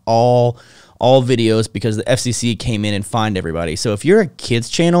monetization on all videos because the FCC came in and fined everybody. So if you're a kids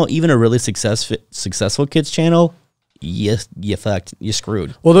channel, even a really successful kids channel, you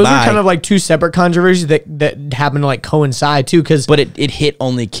screwed. Well, those are kind of like two separate controversies that happen to like coincide too. But it hit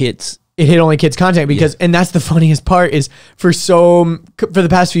only kids. It hit only kids content because, and that's the funniest part is for the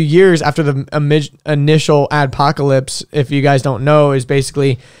past few years after the initial adpocalypse, if you guys don't know, is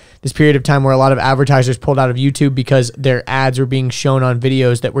basically this period of time where a lot of advertisers pulled out of YouTube because their ads were being shown on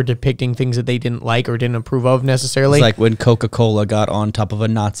videos that were depicting things that they didn't like or didn't approve of necessarily. It's like when Coca-Cola got on top of a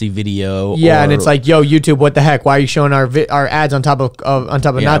Nazi video. Yeah, and it's like, yo, YouTube, what the heck? Why are you showing our ads on top of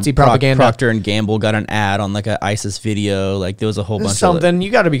Nazi propaganda? Procter and Gamble got an ad on like an ISIS video. Like there was a whole bunch of something.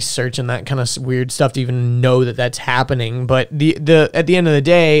 You got to be searching that kind of weird stuff to even know that that's happening. But at the end of the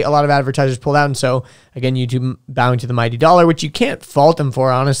day, a lot of advertisers pulled out, and so again, YouTube bowing to the mighty dollar, which you can't fault them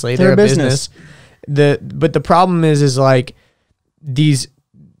for, honestly. They're a business. But the problem is like these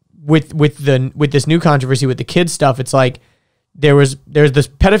with this new controversy with the kids stuff. It's like there's this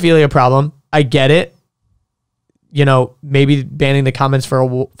pedophilia problem. I get it. You know, maybe banning the comments for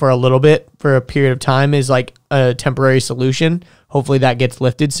a little bit for a period of time is like a temporary solution. Hopefully that gets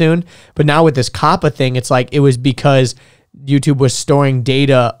lifted soon. But now with this COPPA thing, it's like it was because YouTube was storing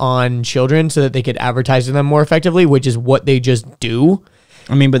data on children so that they could advertise to them more effectively, which is what they just do.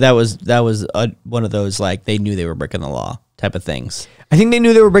 I mean, but that was one of those like they knew they were breaking the law type of things. I think they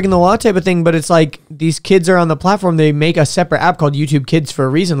knew they were breaking the law type of thing, but it's like these kids are on the platform. They make a separate app called YouTube Kids for a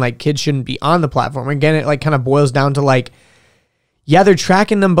reason. Like kids shouldn't be on the platform. Again, it like kind of boils down to like, yeah, they're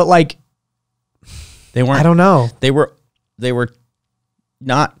tracking them, but like they weren't. I don't know. They were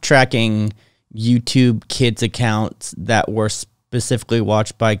not tracking YouTube Kids accounts that were specifically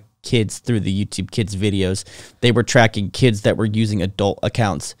watched by kids through the YouTube Kids videos. They were tracking kids that were using adult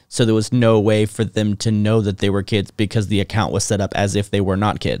accounts. So there was no way for them to know that they were kids because the account was set up as if they were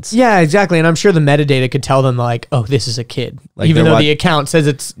not kids. Yeah, exactly. And I'm sure the metadata could tell them like, oh, this is a kid. Like even though the account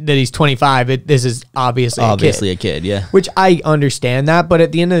says that he's 25, this is obviously a kid, yeah. Which I understand that. But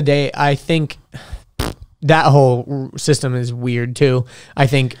at the end of the day, I think that whole system is weird too. I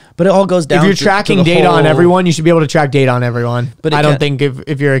think, but it all goes down. If you're tracking data on everyone, you should be able to track data on everyone. But I don't think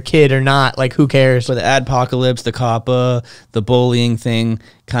if you're a kid or not, like, who cares? For the adpocalypse, the COPPA, the bullying thing,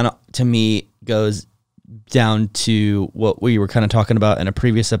 kind of to me goes down to what we were kind of talking about in a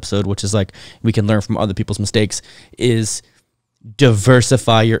previous episode, which is like we can learn from other people's mistakes. Is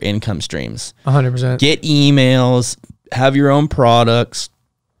diversify your income streams. 100%. Get emails, have your own products,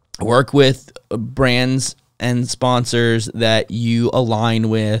 work with brands and sponsors that you align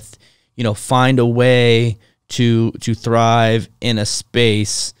with, you know, find a way to thrive in a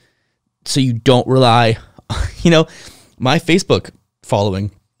space so you don't rely, you know, my Facebook following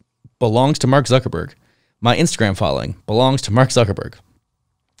belongs to Mark Zuckerberg. My Instagram following belongs to Mark Zuckerberg.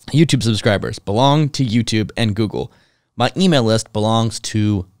 YouTube subscribers belong to YouTube and Google. My email list belongs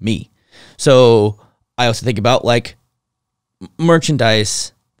to me. So I also think about like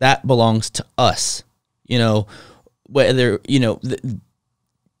merchandise that belongs to us, you know, whether, you know,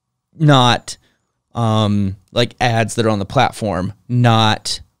 not like ads that are on the platform,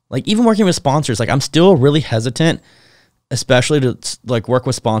 not like even working with sponsors. Like I'm still really hesitant, especially to like work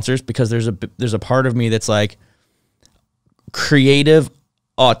with sponsors, because there's a part of me that's like creative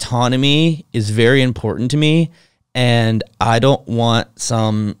autonomy is very important to me. And I don't want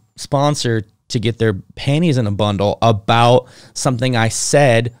some sponsor to get their panties in a bundle about something I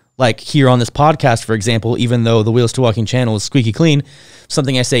said, like here on this podcast, for example, even though the Wheels to Walking channel is squeaky clean,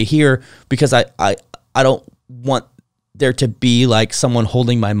 something I say here, because I don't want there to be like someone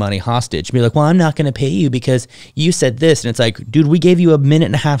holding my money hostage. Be like, well, I'm not going to pay you because you said this. And it's like, dude, we gave you a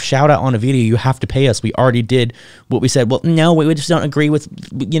 1.5-minute shout out on a video. You have to pay us. We already did what we said. Well, no, we just don't agree with,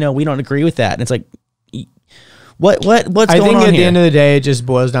 you know, we don't agree with that. And it's like, what's going on I think at the end of the day, it just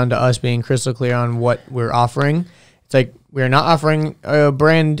boils down to us being crystal clear on what we're offering. It's like, we're not offering a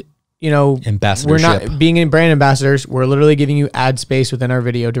brand, you know, ambassadorship. We're not being in brand ambassadors. We're literally giving you ad space within our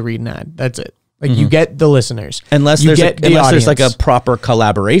video to read an ad. That's it. Like you get the listeners. Unless there's like a proper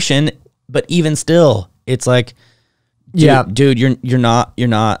collaboration, but even still, it's like, dude, you're not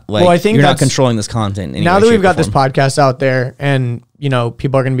like, well, I think you're not controlling this content. Now that we've got this podcast out there and, you know,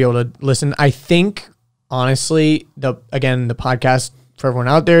 people are going to be able to listen, I think honestly, the podcast for everyone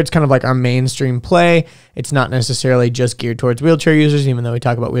out there, it's kind of like our mainstream play. It's not necessarily just geared towards wheelchair users, even though we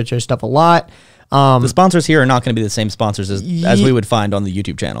talk about wheelchair stuff a lot. The sponsors here are not going to be the same sponsors as we would find on the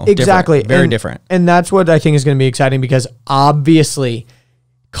YouTube channel. Exactly. Very different. And that's what I think is going to be exciting, because obviously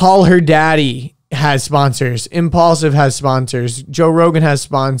Call Her Daddy has sponsors. Impulsive has sponsors. Joe Rogan has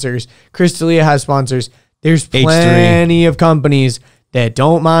sponsors. Chris D'Elia has sponsors. There's plenty of companies that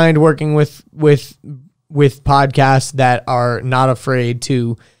don't mind working with podcasts that are not afraid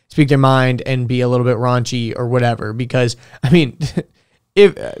to speak their mind and be a little bit raunchy or whatever. Because, I mean,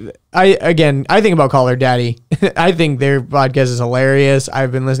 I think about Call Her Daddy. I think their podcast is hilarious.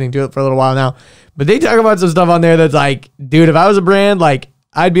 I've been listening to it for a little while now. But they talk about some stuff on there that's like, dude, if I was a brand, like,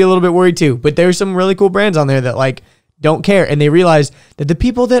 I'd be a little bit worried too. But there's some really cool brands on there that like don't care. And they realize that the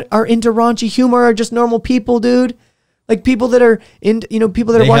people that are into raunchy humor are just normal people, dude. Like people that are in, you know,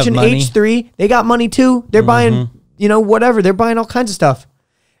 people that are watching H3, they got money too. They're buying, you know, whatever. They're buying all kinds of stuff.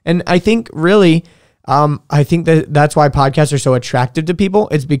 And I think really, I think that's why podcasts are so attractive to people.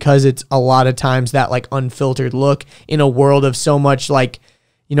 It's because it's a lot of times that like unfiltered look in a world of so much like,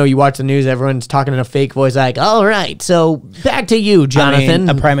 you know, you watch the news, everyone's talking in a fake voice like, all right, so back to you, Jonathan. I mean,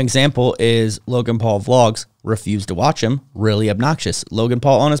 a prime example is Logan Paul Vlogs. Refused to watch him. Really obnoxious. Logan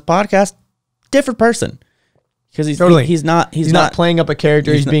Paul on his podcast, different person. Because he's not playing up a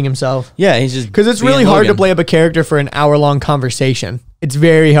character. He's being himself. Yeah, he's just because it's really hard to play up a character for an hour-long conversation. It's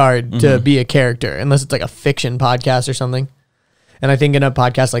very hard to be a character unless it's like a fiction podcast or something. And I think in a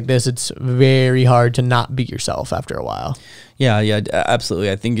podcast like this, it's very hard to not be yourself after a while. Yeah,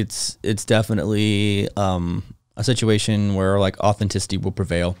 absolutely. I think it's definitely a situation where like authenticity will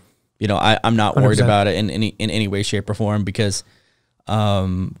prevail. You know, I'm not worried 100%. About it in any way, shape, or form, because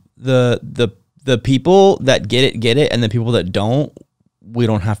the people that get it, and the people that don't, we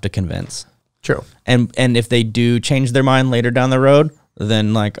don't have to convince. True. And if they do change their mind later down the road,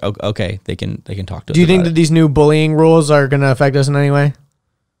 then like okay, they can talk to us. Do you think that these new bullying rules are going to affect us in any way?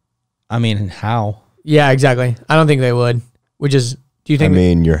 I mean, how? Yeah, exactly. I don't think they would. Which is, do you think? I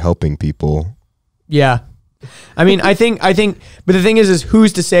mean, you're helping people. Yeah. I mean, I think, but the thing is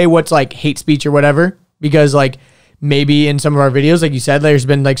who's to say what's like hate speech or whatever? Because like maybe in some of our videos, like you said, there's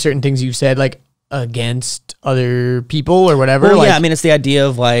been like certain things you've said, like against other people or whatever. Well, like, yeah, I mean, it's the idea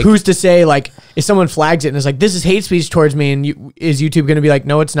of like, who's to say, like, if someone flags it and it's like, this is hate speech towards me, and is YouTube going to be like,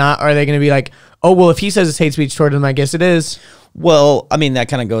 no, it's not? Or are they going to be like, oh, well, if he says it's hate speech towards him, I guess it is? well, I mean, that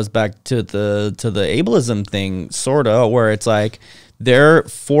kind of goes back to the ableism thing, sort of, where it's like, there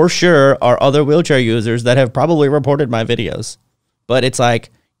for sure are other wheelchair users that have probably reported my videos. But it's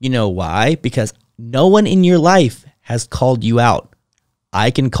like, you know why? Because no one in your life has called you out.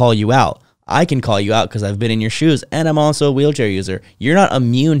 I can call you out. I can call you out because I've been in your shoes, and I'm also a wheelchair user. You're not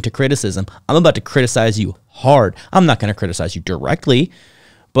immune to criticism. I'm about to criticize you hard. I'm not going to criticize you directly,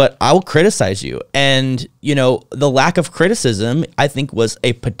 but I will criticize you. And, you know, the lack of criticism, I think, was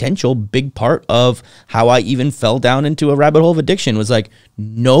a potential big part of how I even fell down into a rabbit hole of addiction. Was like,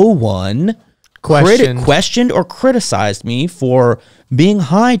 no one questioned or criticized me for being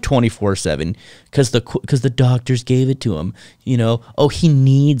high 24/7 because the doctors gave it to him. You know, oh, he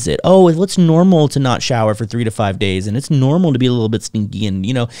needs it. Oh, it's normal to not shower for 3 to 5 days, and it's normal to be a little bit stinky, and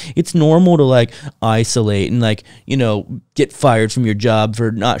you know, it's normal to like isolate and like, you know, get fired from your job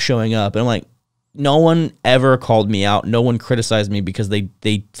for not showing up. And I'm like, no one ever called me out. No one criticized me because they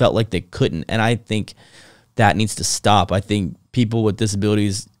felt like they couldn't. And I think that needs to stop. I think people with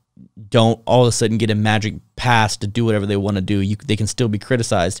disabilities don't all of a sudden get a magic pass to do whatever they want to do. They can still be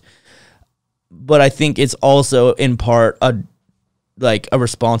criticized. But I think it's also in part a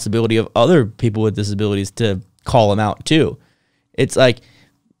responsibility of other people with disabilities to call them out too. It's like,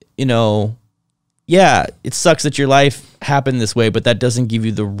 you know, yeah, it sucks that your life happened this way, but that doesn't give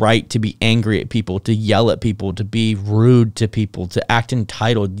you the right to be angry at people, to yell at people, to be rude to people, to act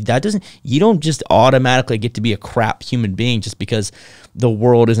entitled. You don't just automatically get to be a crap human being just because the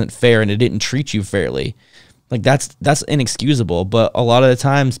world isn't fair and it didn't treat you fairly. Like that's inexcusable. But a lot of the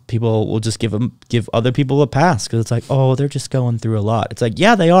times people will just give other people a pass because it's like, oh, they're just going through a lot. It's like,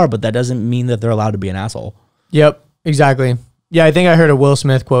 yeah, they are, but that doesn't mean that they're allowed to be an asshole. Yep, exactly. Yeah, I think I heard a Will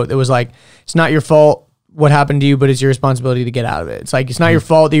Smith quote that was like, it's not your fault what happened to you, but it's your responsibility to get out of it. It's like, it's not your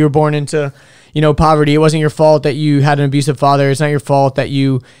fault that you were born into, you know, poverty. It wasn't your fault that you had an abusive father. It's not your fault that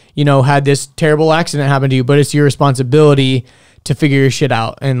you know, had this terrible accident happen to you, but it's your responsibility to figure your shit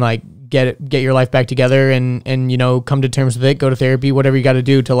out and like get your life back together and, you know, come to terms with it, go to therapy, whatever you got to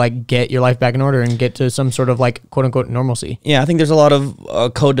do to like get your life back in order and get to some sort of like quote unquote normalcy. Yeah. I think there's a lot of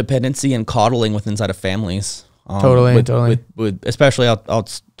codependency and coddling inside of families. Totally. With especially, I'll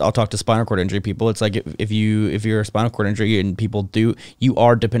talk to spinal cord injury people. It's like if you're a spinal cord injury and you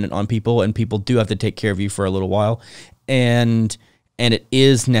are dependent on people, and people do have to take care of you for a little while, and it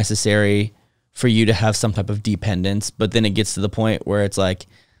is necessary for you to have some type of dependence. But then it gets to the point where it's like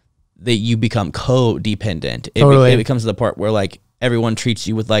that you become codependent. It becomes to the part where like everyone treats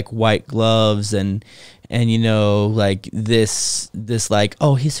you with like white gloves and you know, like this like,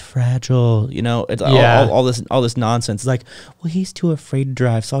 oh, he's fragile, you know, it's all this nonsense. It's like, well, he's too afraid to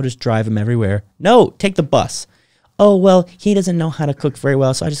drive, so I'll just drive him everywhere. No, take the bus. Oh, well, he doesn't know how to cook very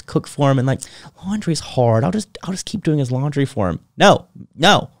well, so I just cook for him, and like, laundry's hard. I'll just keep doing his laundry for him. No.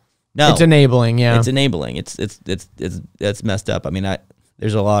 It's enabling, yeah. It's enabling. It's messed up. I mean,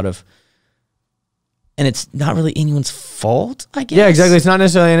 there's a lot of, and it's not really anyone's fault, I guess. Yeah, exactly. It's not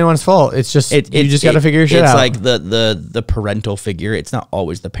necessarily anyone's fault. It's just you just got to figure your shit out. It's like the parental figure. It's not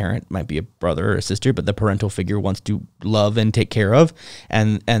always the parent. It might be a brother or a sister, but the parental figure wants to love and take care of,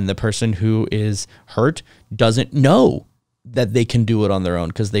 and the person who is hurt doesn't know that they can do it on their own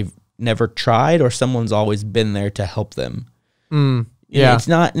because they've never tried, or someone's always been there to help them. Yeah, it's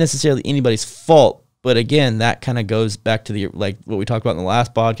not necessarily anybody's fault, but again, that kind of goes back to the like what we talked about in the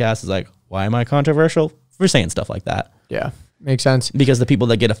last podcast. Is like, why am I controversial for saying stuff like that? Yeah, makes sense. Because the people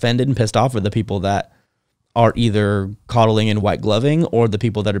that get offended and pissed off are the people that are either coddling and white gloving, or the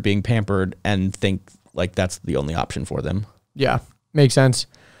people that are being pampered and think like that's the only option for them. Yeah, makes sense.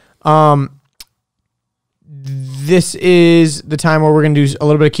 This is the time where we're going to do a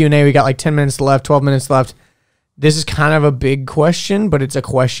little bit of Q&A. We got like 10 minutes left, 12 minutes left. This is kind of a big question, but it's a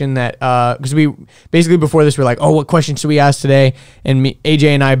question that, because we basically before this, we're like, oh, what question should we ask today? And AJ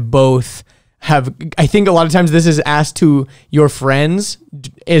and I both have, I think a lot of times this is asked to your friends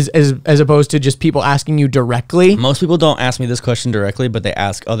as opposed to just people asking you directly. Most people don't ask me this question directly, but they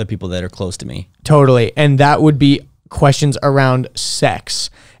ask other people that are close to me. Totally. And that would be questions around sex.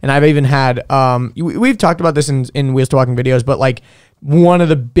 And I've even had, we've talked about this in Wheels to Walking videos, but like one of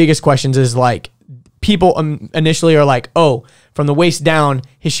the biggest questions is like, people initially are like, oh, from the waist down,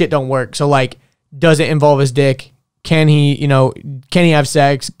 his shit don't work. So like, does it involve his dick? Can he have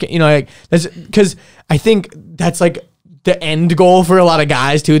sex? Like that's because I think that's like the end goal for a lot of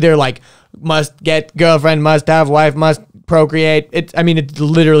guys too. They're like, must get girlfriend, must have wife, must procreate. It's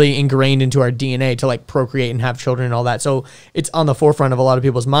literally ingrained into our DNA to like procreate and have children and all that. So it's on the forefront of a lot of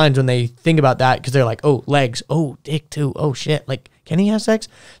people's minds when they think about that, because they're like, oh, legs, oh, dick too, oh shit, like, can he have sex?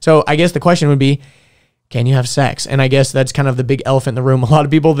 So I guess the question would be, can you have sex? And I guess that's kind of the big elephant in the room. A lot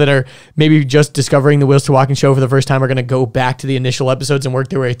of people that are maybe just discovering the Wheels to Walking show for the first time are going to go back to the initial episodes and work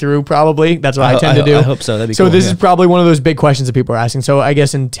their way through, probably. That's what I tend to do. I hope so. That'd be so cool, this is probably one of those big questions that people are asking. So I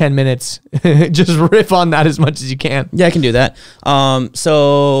guess in 10 minutes, just riff on that as much as you can. Yeah, I can do that.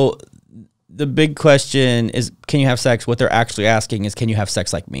 So the big question is, can you have sex? What they're actually asking is, can you have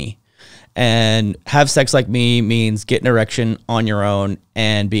sex like me? And have sex like me means get an erection on your own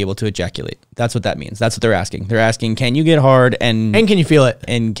and be able to ejaculate. That's what that means. That's what they're asking. They're asking, can you get hard and can you feel it?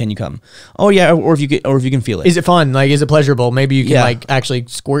 And can you come? Oh yeah, or if you can feel it. Is it fun? Like, is it pleasurable? Maybe you can Yeah. like actually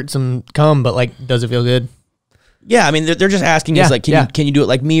squirt some cum, but like, does it feel good? Yeah, I mean, they're just asking us, like, can you do it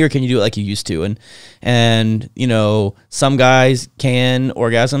like me, or can you do it like you used to? And you know, some guys can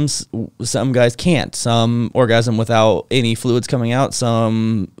orgasms, some guys can't. Some orgasm without any fluids coming out,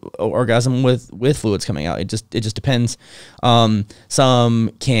 some orgasm with fluids coming out. It just depends.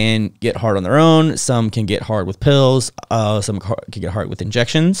 Some can get hard on their own. Some can get hard with pills. Some can get hard with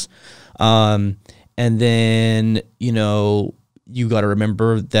injections. And then, you know, you got to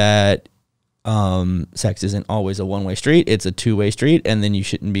remember that sex isn't always a one-way street. It's a two-way street, and then you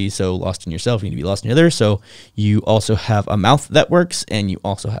shouldn't be so lost in yourself. You need to be lost in others. So you also have a mouth that works, and you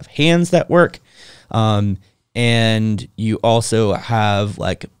also have hands that work, and you also have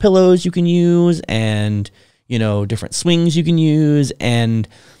like pillows you can use, and you know, different swings you can use. And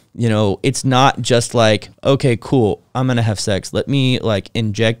you know, it's not just like, okay, cool, I'm gonna have sex, let me like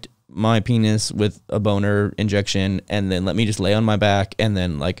inject my penis with a boner injection, and then let me just lay on my back, and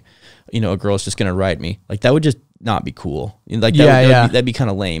then like, you know, a girl's just gonna ride me. Like, that would just not be cool. Like, that'd be kind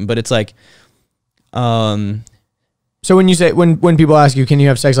of lame. But it's like, so when you say, when people ask you, can you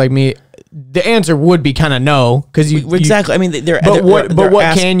have sex like me, the answer would be kind of no, because you exactly. I mean,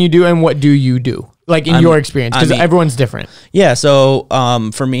 what can you do, and what do you do? Like, in your experience, because everyone's different. Yeah. So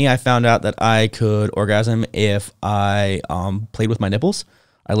for me, I found out that I could orgasm if I played with my nipples.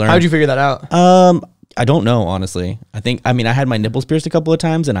 I learned. How'd you figure that out? I don't know, honestly. I mean, I had my nipples pierced a couple of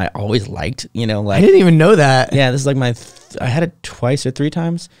times, and I always liked, you know, like, I didn't even know that. Yeah, this is like I had it twice or three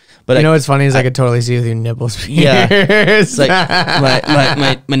times. But you know what's funny is I could totally see with your nipples pierced. Yeah, it's like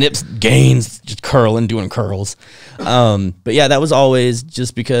my nips gains just curling, doing curls. But yeah, that was always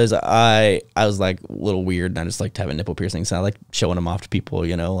just because I was like a little weird, and I just liked having nipple piercings. So I like showing them off to people,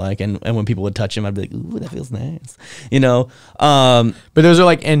 you know, like, and when people would touch them, I'd be like, ooh, that feels nice, you know. But those are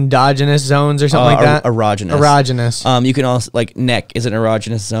like endogenous zones or something like that. Erogenous. You can also, like, neck is an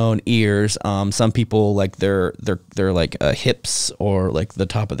erogenous zone. Ears. Some people like their like hips or like the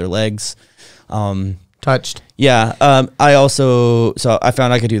top of their legs. Touched. Yeah. So I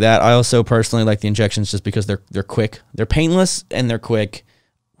found I could do that. I also personally like the injections just because they're quick, they're painless, and they're quick.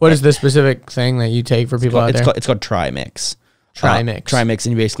 What is the specific thing that you take for people out there? It's called Trimix. Trimix.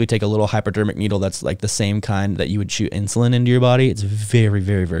 And you basically take a little hypodermic needle that's like the same kind that you would shoot insulin into your body. It's very,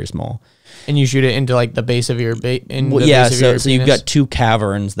 very, very small. And you shoot it into like the base of your so you've got two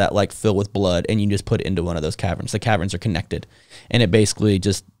caverns that like fill with blood, and you just put it into one of those caverns. The caverns are connected, and it basically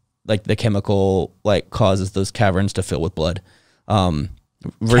just, like, the chemical like causes those caverns to fill with blood.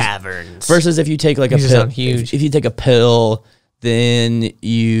 Caverns. Versus if you take like a pill, if you take a pill, then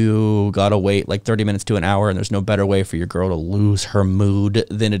you gotta wait like 30 minutes to an hour, and there's no better way for your girl to lose her mood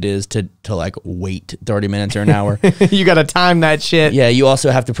than it is to like wait 30 minutes or an hour. You gotta time that shit. Yeah, you also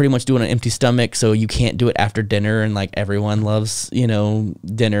have to pretty much do it on an empty stomach, so you can't do it after dinner, and like everyone loves, you know,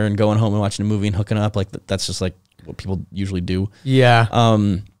 dinner and going home and watching a movie and hooking up. Like, that's just like what people usually do. Yeah.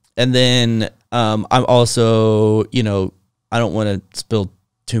 And then I'm also, you know, I don't want to spill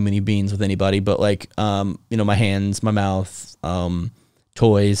too many beans with anybody, but like, you know, my hands, my mouth,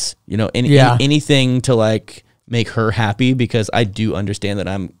 toys, you know, anything to like make her happy, because I do understand that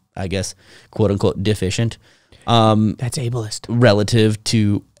I'm, I guess, quote unquote, deficient. That's ableist. Relative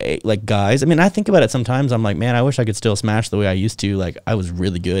to like guys. I mean, I think about it sometimes. I'm like, man, I wish I could still smash the way I used to. Like, I was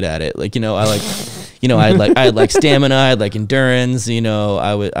really good at it. Like, you know, I like, you know, I had like stamina, I had like endurance, you know,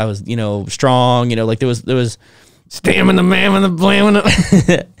 I was, you know, strong, you know, like there was stamina, man, and the blamina.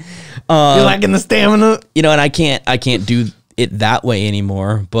 You're liking the stamina, you know, and I can't do it that way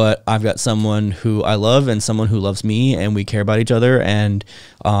anymore, but I've got someone who I love and someone who loves me, and we care about each other, and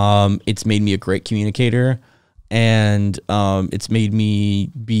it's made me a great communicator, and it's made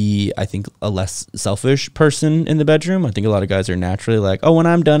me be, I think, a less selfish person in the bedroom. I think a lot of guys are naturally like, oh, when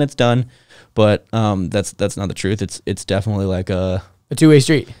I'm done, it's done, but that's not the truth. It's definitely like a two-way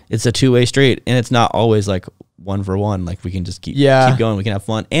street. It's a two-way street, and it's not always like one for one. Like we can just keep going. We can have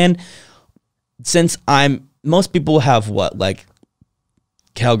fun. And since most people have what, like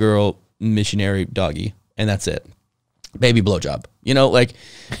cowgirl, missionary, doggy, and that's it. Baby blowjob, you know, like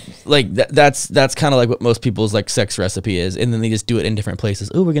that's kind of like what most people's like sex recipe is, and then they just do it in different places.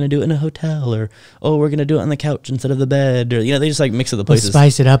 Oh, we're gonna do it in a hotel, or oh, we're gonna do it on the couch instead of the bed, or you know, they just like mix it the places. We'll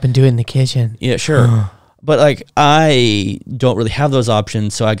spice it up and do it in the kitchen. Yeah, sure. But like I don't really have those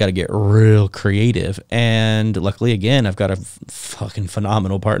options, so I got to get real creative. And luckily, again, I've got a fucking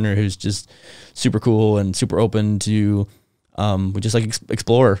phenomenal partner who's just super cool and super open to we just like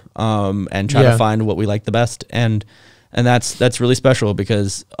explore and try to find what we like the best. And that's really special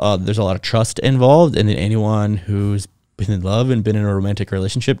because there's a lot of trust involved, and anyone who's been in love and been in a romantic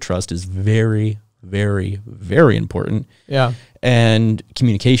relationship, trust is very, very, very important. Yeah. And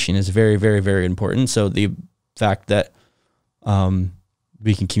communication is very, very, very important. So the fact that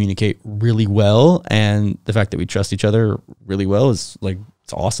we can communicate really well, and the fact that we trust each other really well is like,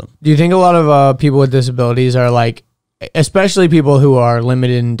 it's awesome. Do you think a lot of people with disabilities are like, especially people who are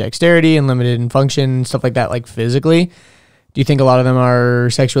limited in dexterity and limited in function and stuff like that, like physically, do you think a lot of them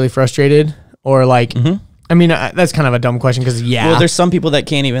are sexually frustrated or like, I mean, that's kind of a dumb question because well, there's some people that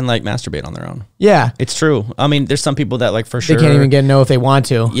can't even like masturbate on their own. Yeah. It's true. I mean, there's some people that like for sure. They can't even know if they want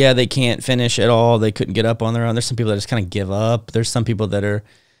to. Yeah. They can't finish at all. They couldn't get up on their own. There's some people that just kind of give up. There's some people that are,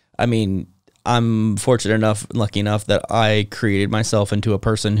 I mean, I'm fortunate enough, lucky enough that I created myself into a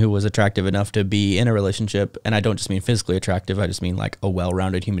person who was attractive enough to be in a relationship. And I don't just mean physically attractive. I just mean like a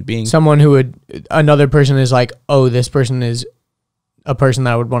well-rounded human being. Someone who would, another person is like, oh, this person is a person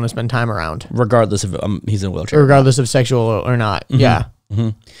that I would want to spend time around. Regardless of he's in a wheelchair. Regardless of sexual or not. Yeah.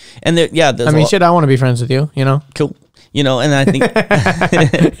 And there, yeah. I mean, shit, I want to be friends with you, you know? Cool. You know, and I think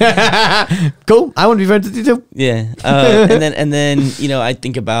cool. I want to be friends with you too. Yeah. And then, you know, I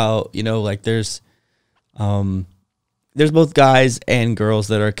think about, you know, like there's both guys and girls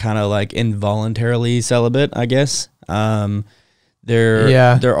that are kind of like involuntarily celibate, I guess. There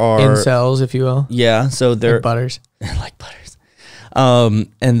are incels, if you will. Yeah. So they're like butters. like butters. And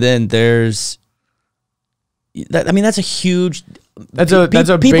then there's that. I mean, that's a huge. That's a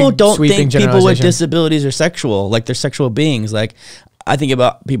people big, don't sweeping think people with disabilities are sexual, like they're sexual beings. Like I think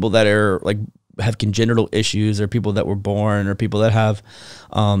about people that are like have congenital issues, or people that were born, or people that have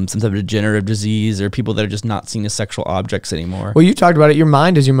some type of degenerative disease, or people that are just not seen as sexual objects anymore. Well, you talked about it. Your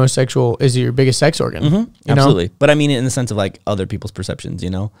mind is your biggest sex organ. You Absolutely. know? But I mean it in the sense of like other people's perceptions, you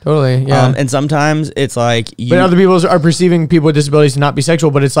know? Totally, yeah. And sometimes it's like... but other people are perceiving people with disabilities to not be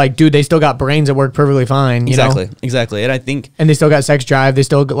sexual, but it's like, dude, they still got brains that work perfectly fine, you know? Exactly. And I think... And they still got sex drive. They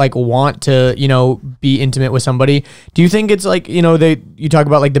still like want to, you know, be intimate with somebody. Do you think it's like, you know, you talk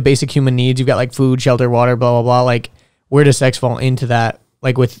about like the basic human needs. You've got like food, shelter, water, blah, blah, blah. Like where does sex fall into that?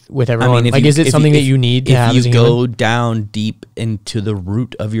 Like with everyone, I mean, like, is it something that you need to have? If you go down deep into the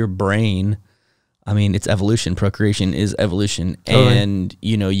root of your brain, I mean, it's evolution. Procreation is evolution. Totally. And,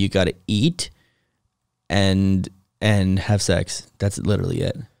 you know, you got to eat and have sex. That's literally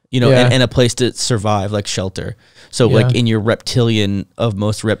it. You know, and a place to survive, like shelter. So like in your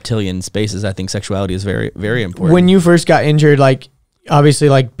most reptilian spaces, I think sexuality is very, very important. When you first got injured, like, obviously,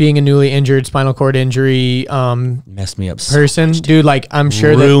 like being a newly injured spinal cord injury messed me up person, so dude, like I'm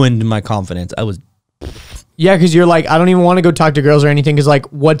sure ruined my confidence. I was because you're like, I don't even want to go talk to girls or anything because like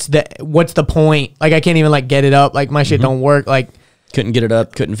what's the point? Like I can't even like get it up. Like my shit don't work. Like couldn't get it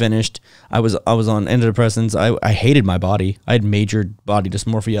up, couldn't finish. I was on antidepressants. I hated my body. I had major body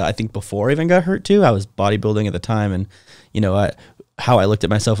dysmorphia. I think before I even got hurt too. I was bodybuilding at the time, and you know, how I looked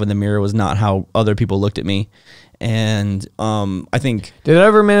at myself in the mirror was not how other people looked at me. And I think... Did it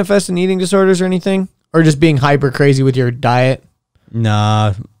ever manifest in eating disorders or anything? Or just being hyper crazy with your diet?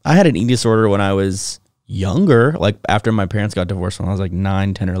 Nah. I had an eating disorder when I was younger, like after my parents got divorced when I was like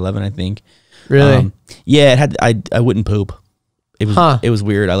 9, 10, or 11, I think. Really? Yeah, it had. I wouldn't poop. It was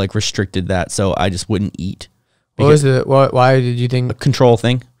weird. I like restricted that, so I just wouldn't eat. What was it? Why did you think... A control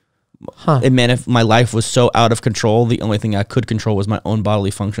thing. Huh. If my life was so out of control, the only thing I could control was my own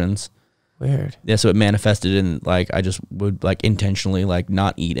bodily functions. Weird. Yeah, so it manifested in like I just would like intentionally like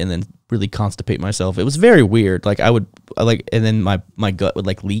not eat and then really constipate myself. It was very weird. Like and then my gut would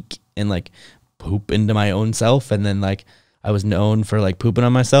like leak and like poop into my own self, and then like I was known for like pooping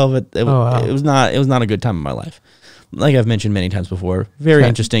on myself. It was not a good time in my life. Like I've mentioned many times before, very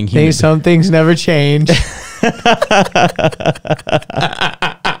interesting. Some things never change.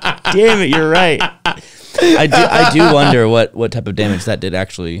 Damn it, you're right. I do wonder what type of damage that did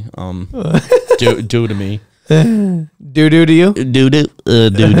actually do to me. Do to you? Do.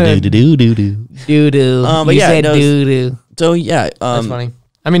 But you yeah, said doo. So yeah, that's funny.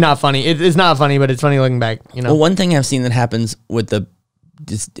 I mean, not funny. It's not funny, but it's funny looking back. You know. Well, one thing I've seen that happens with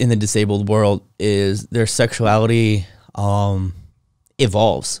in the disabled world is their sexuality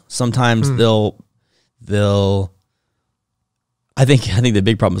evolves. Sometimes they'll. I think the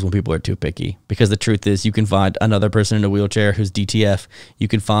big problem is when people are too picky, because the truth is you can find another person in a wheelchair who's DTF. You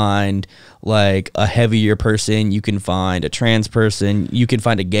can find like a heavier person. You can find a trans person. You can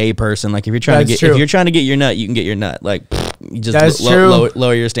find a gay person. Like if you're trying if you're trying to get your nut, you can get your nut. Like you just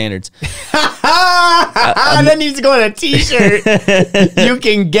lower your standards. That needs to go on a t-shirt. You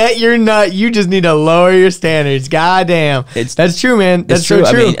can get your nut. You just need to lower your standards. God damn. That's true, man. That's so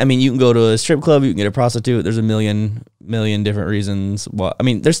true. I mean, you can go to a strip club. You can get a prostitute. There's a million different reasons why. I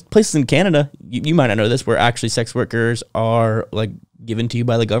mean, there's places in Canada, you might not know this, where actually sex workers are like given to you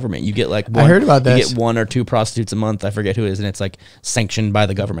by the government. You get like I heard about this. You get 1 or 2 prostitutes a month. I forget who it is, and it's like sanctioned by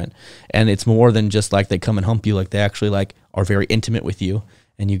the government. And it's more than just like they come and hump you. Like they actually like are very intimate with you,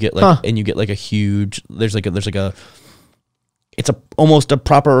 and you get like a huge. There's like a. It's almost a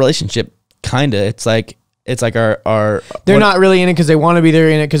proper relationship, kinda. It's like our they're not really in it because they want to be there,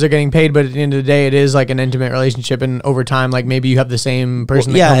 in it because they're getting paid, but at the end of the day it is like an intimate relationship, and over time like maybe you have the same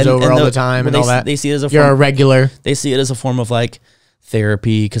person that comes over all the time and all that. They see it as a regular. They see it as a form of like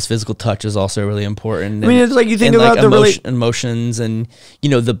therapy, because physical touch is also really important. I mean, it's like you think about like emotions, and you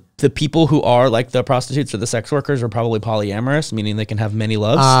know the people who are like the prostitutes or the sex workers are probably polyamorous, meaning they can have many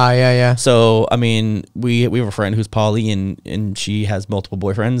loves. Yeah. So I mean, we have a friend who's poly, and she has multiple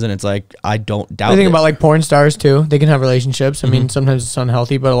boyfriends, and it's like I don't doubt. I think about like porn stars too. They can have relationships. I mean, sometimes it's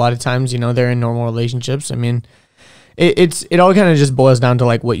unhealthy, but a lot of times, you know, they're in normal relationships. I mean, it all kind of just boils down to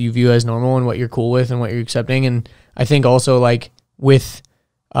like what you view as normal and what you're cool with and what you're accepting. And I think also like with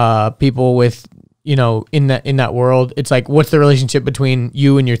people with, you know, in that world, it's like, what's the relationship between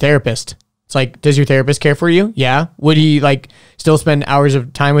you and your therapist? It's like, does your therapist care for you? Yeah. Would he like still spend hours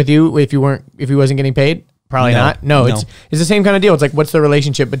of time with you if he wasn't getting paid? Probably not. No, it's the same kind of deal. It's like, what's the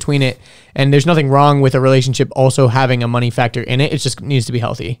relationship between it? And there's nothing wrong with a relationship also having a money factor in it. It just needs to be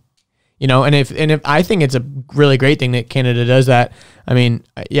healthy, you know? And if I think it's a really great thing that Canada does that. I mean,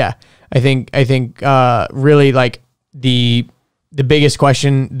 yeah, I think really like the biggest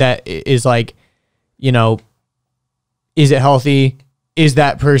question that is like, you know, is it healthy? Is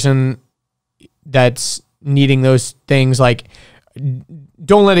that person that's needing those things, like,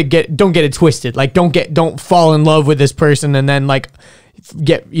 don't get it twisted. Like, don't fall in love with this person and then like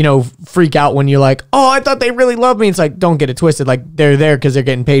get, you know, freak out when you're like, oh, I thought they really loved me. It's like, don't get it twisted. Like, they're there because they're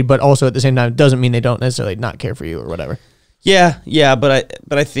getting paid, but also at the same time, it doesn't mean they don't necessarily not care for you or whatever. Yeah. But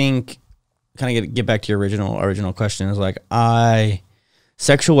I think kind of get back to your original question is like,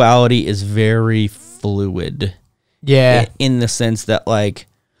 sexuality is very fluid. Yeah. In the sense that like,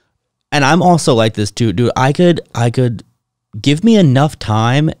 and I'm also like this too, dude. I could give me enough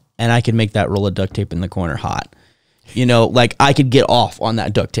time and I could make that roll of duct tape in the corner hot. You know, like I could get off on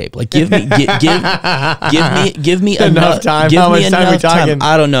that duct tape. Like give me enough time. How much time are we talking?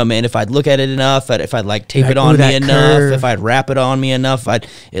 I don't know, man. If I'd look at it enough, if I'd like tape it on me enough, if I'd wrap it on me enough, I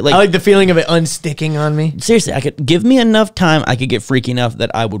like the feeling of it unsticking on me. Seriously, I could give me enough time. I could get freaky enough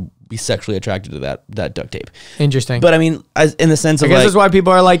that I would be sexually attracted to that duct tape. Interesting. But I mean, in the sense of, I guess that's why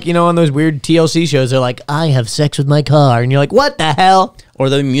people are like, you know, on those weird TLC shows, they're like, I have sex with my car, and you're like, what the hell? Or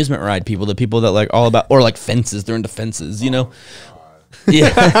the amusement ride people, the people that like all about, or like fences, they're into fences, you know? Yeah.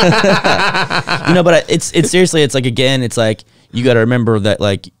 You know, but it's seriously, it's like, again, it's like, you got to remember that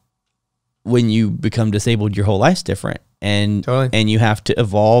like when you become disabled, your whole life's different, and you have to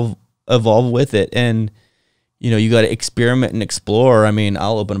evolve with it. And, you know, you got to experiment and explore. I mean,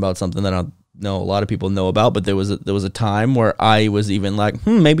 I'll open about something that I know a lot of people know about, but there was a time where I was even like,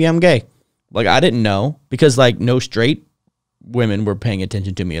 maybe I'm gay. Like, I didn't know, because like no straight women were paying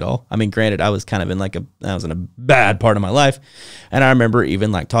attention to me at all. I mean, granted, I was kind of I was in a bad part of my life. And I remember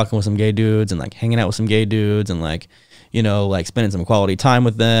even like talking with some gay dudes and like hanging out with some gay dudes and like, you know, like spending some quality time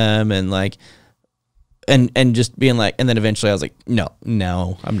with them and like, and just being like, and then eventually I was like, no,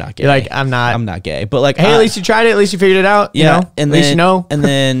 I'm not gay. You're like, I'm not gay. But like, hey, at least you tried it. At least you figured it out. Yeah. You know? And at least you know. And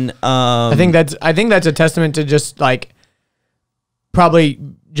then, I think that's a testament to just like, probably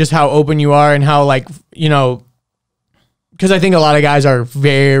just how open you are and how like, you know, because I think a lot of guys are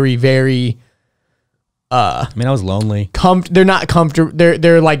very, very. I mean, I was lonely. They're not comfortable.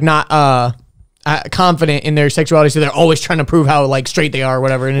 They're like not confident in their sexuality, so they're always trying to prove how like straight they are or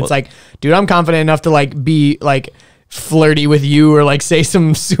whatever. And it's like, dude, I'm confident enough to like be like flirty with you or like say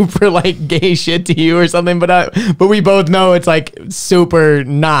some super like gay shit to you or something, but we both know it's like super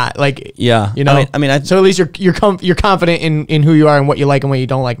not like, yeah, you know. So at least you're confident in who you are and what you like and what you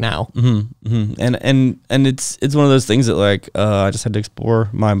don't like now. And it's one of those things that like I just had to explore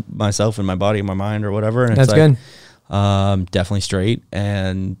myself and my body and my mind or whatever, and that's it's like, good. Definitely straight,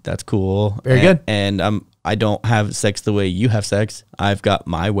 and that's cool. Very good. And I don't have sex the way you have sex. I've got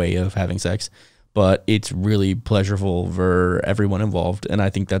my way of having sex, but it's really pleasurable for everyone involved, and I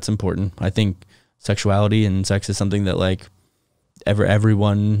think that's important. I think sexuality and sex is something that like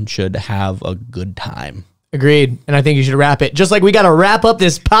everyone should have a good time. Agreed. And I think you should wrap it. Just like we got to wrap up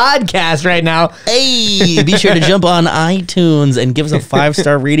this podcast right now. Hey, be sure to jump on iTunes and give us a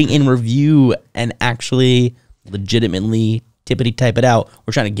 5-star rating and review and actually legitimately tippity type it out.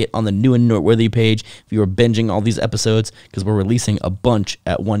 We're trying to get on the new and noteworthy page. If you are binging all these episodes, because we're releasing a bunch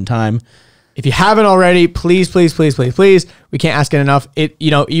at one time. If you haven't already, please, please, please, please, please. We can't ask it enough.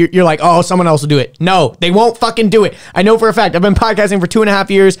 You're like, oh, someone else will do it. No, they won't fucking do it. I know for a fact. I've been podcasting for 2.5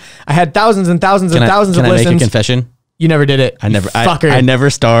 years. I had thousands and thousands and thousands of listens. Can I make a confession? You never did it. I never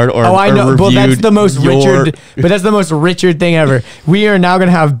starred or I know. Well, that's the most Richard. But that's the most Richard thing ever. We are now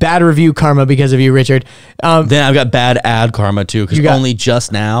gonna have bad review karma because of you, Richard. Then I've got bad ad karma too, because only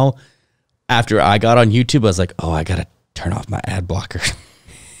just now, after I got on YouTube, I was like, oh, I gotta turn off my ad blocker.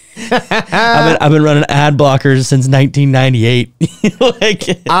 I've been running ad blockers since 1998.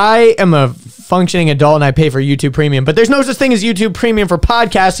 I am a functioning adult and I pay for YouTube Premium, but there's no such thing as YouTube Premium for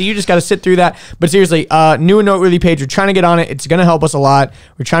podcasts, so you just got to sit through that. But seriously, new and noteworthy page. We're trying to get on it. It's going to help us a lot.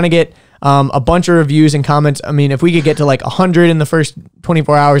 We're trying to get a bunch of reviews and comments. I mean, if we could get to like 100 in the first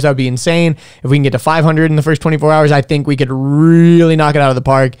 24 hours, that would be insane. If we can get to 500 in the first 24 hours, I think we could really knock it out of the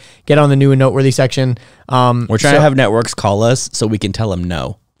park. Get on the new and noteworthy section. We're trying to have networks call us so we can tell them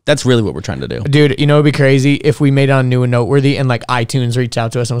no. That's really what we're trying to do. Dude, you know, it'd be crazy if we made it on new and noteworthy and like iTunes reached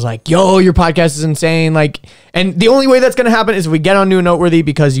out to us and was like, yo, your podcast is insane. Like, and the only way that's going to happen is if we get on new and noteworthy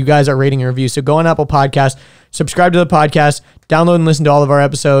because you guys are rating and reviews. So go on Apple Podcasts, subscribe to the podcast, download and listen to all of our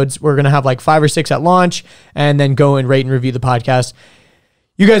episodes. We're going to have like 5 or 6 at launch, and then go and rate and review the podcast.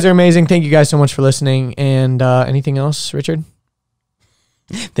 You guys are amazing. Thank you guys so much for listening. And anything else, Richard?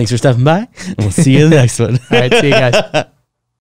 Thanks for stopping by, and we'll see you in the next one. All right, see you guys.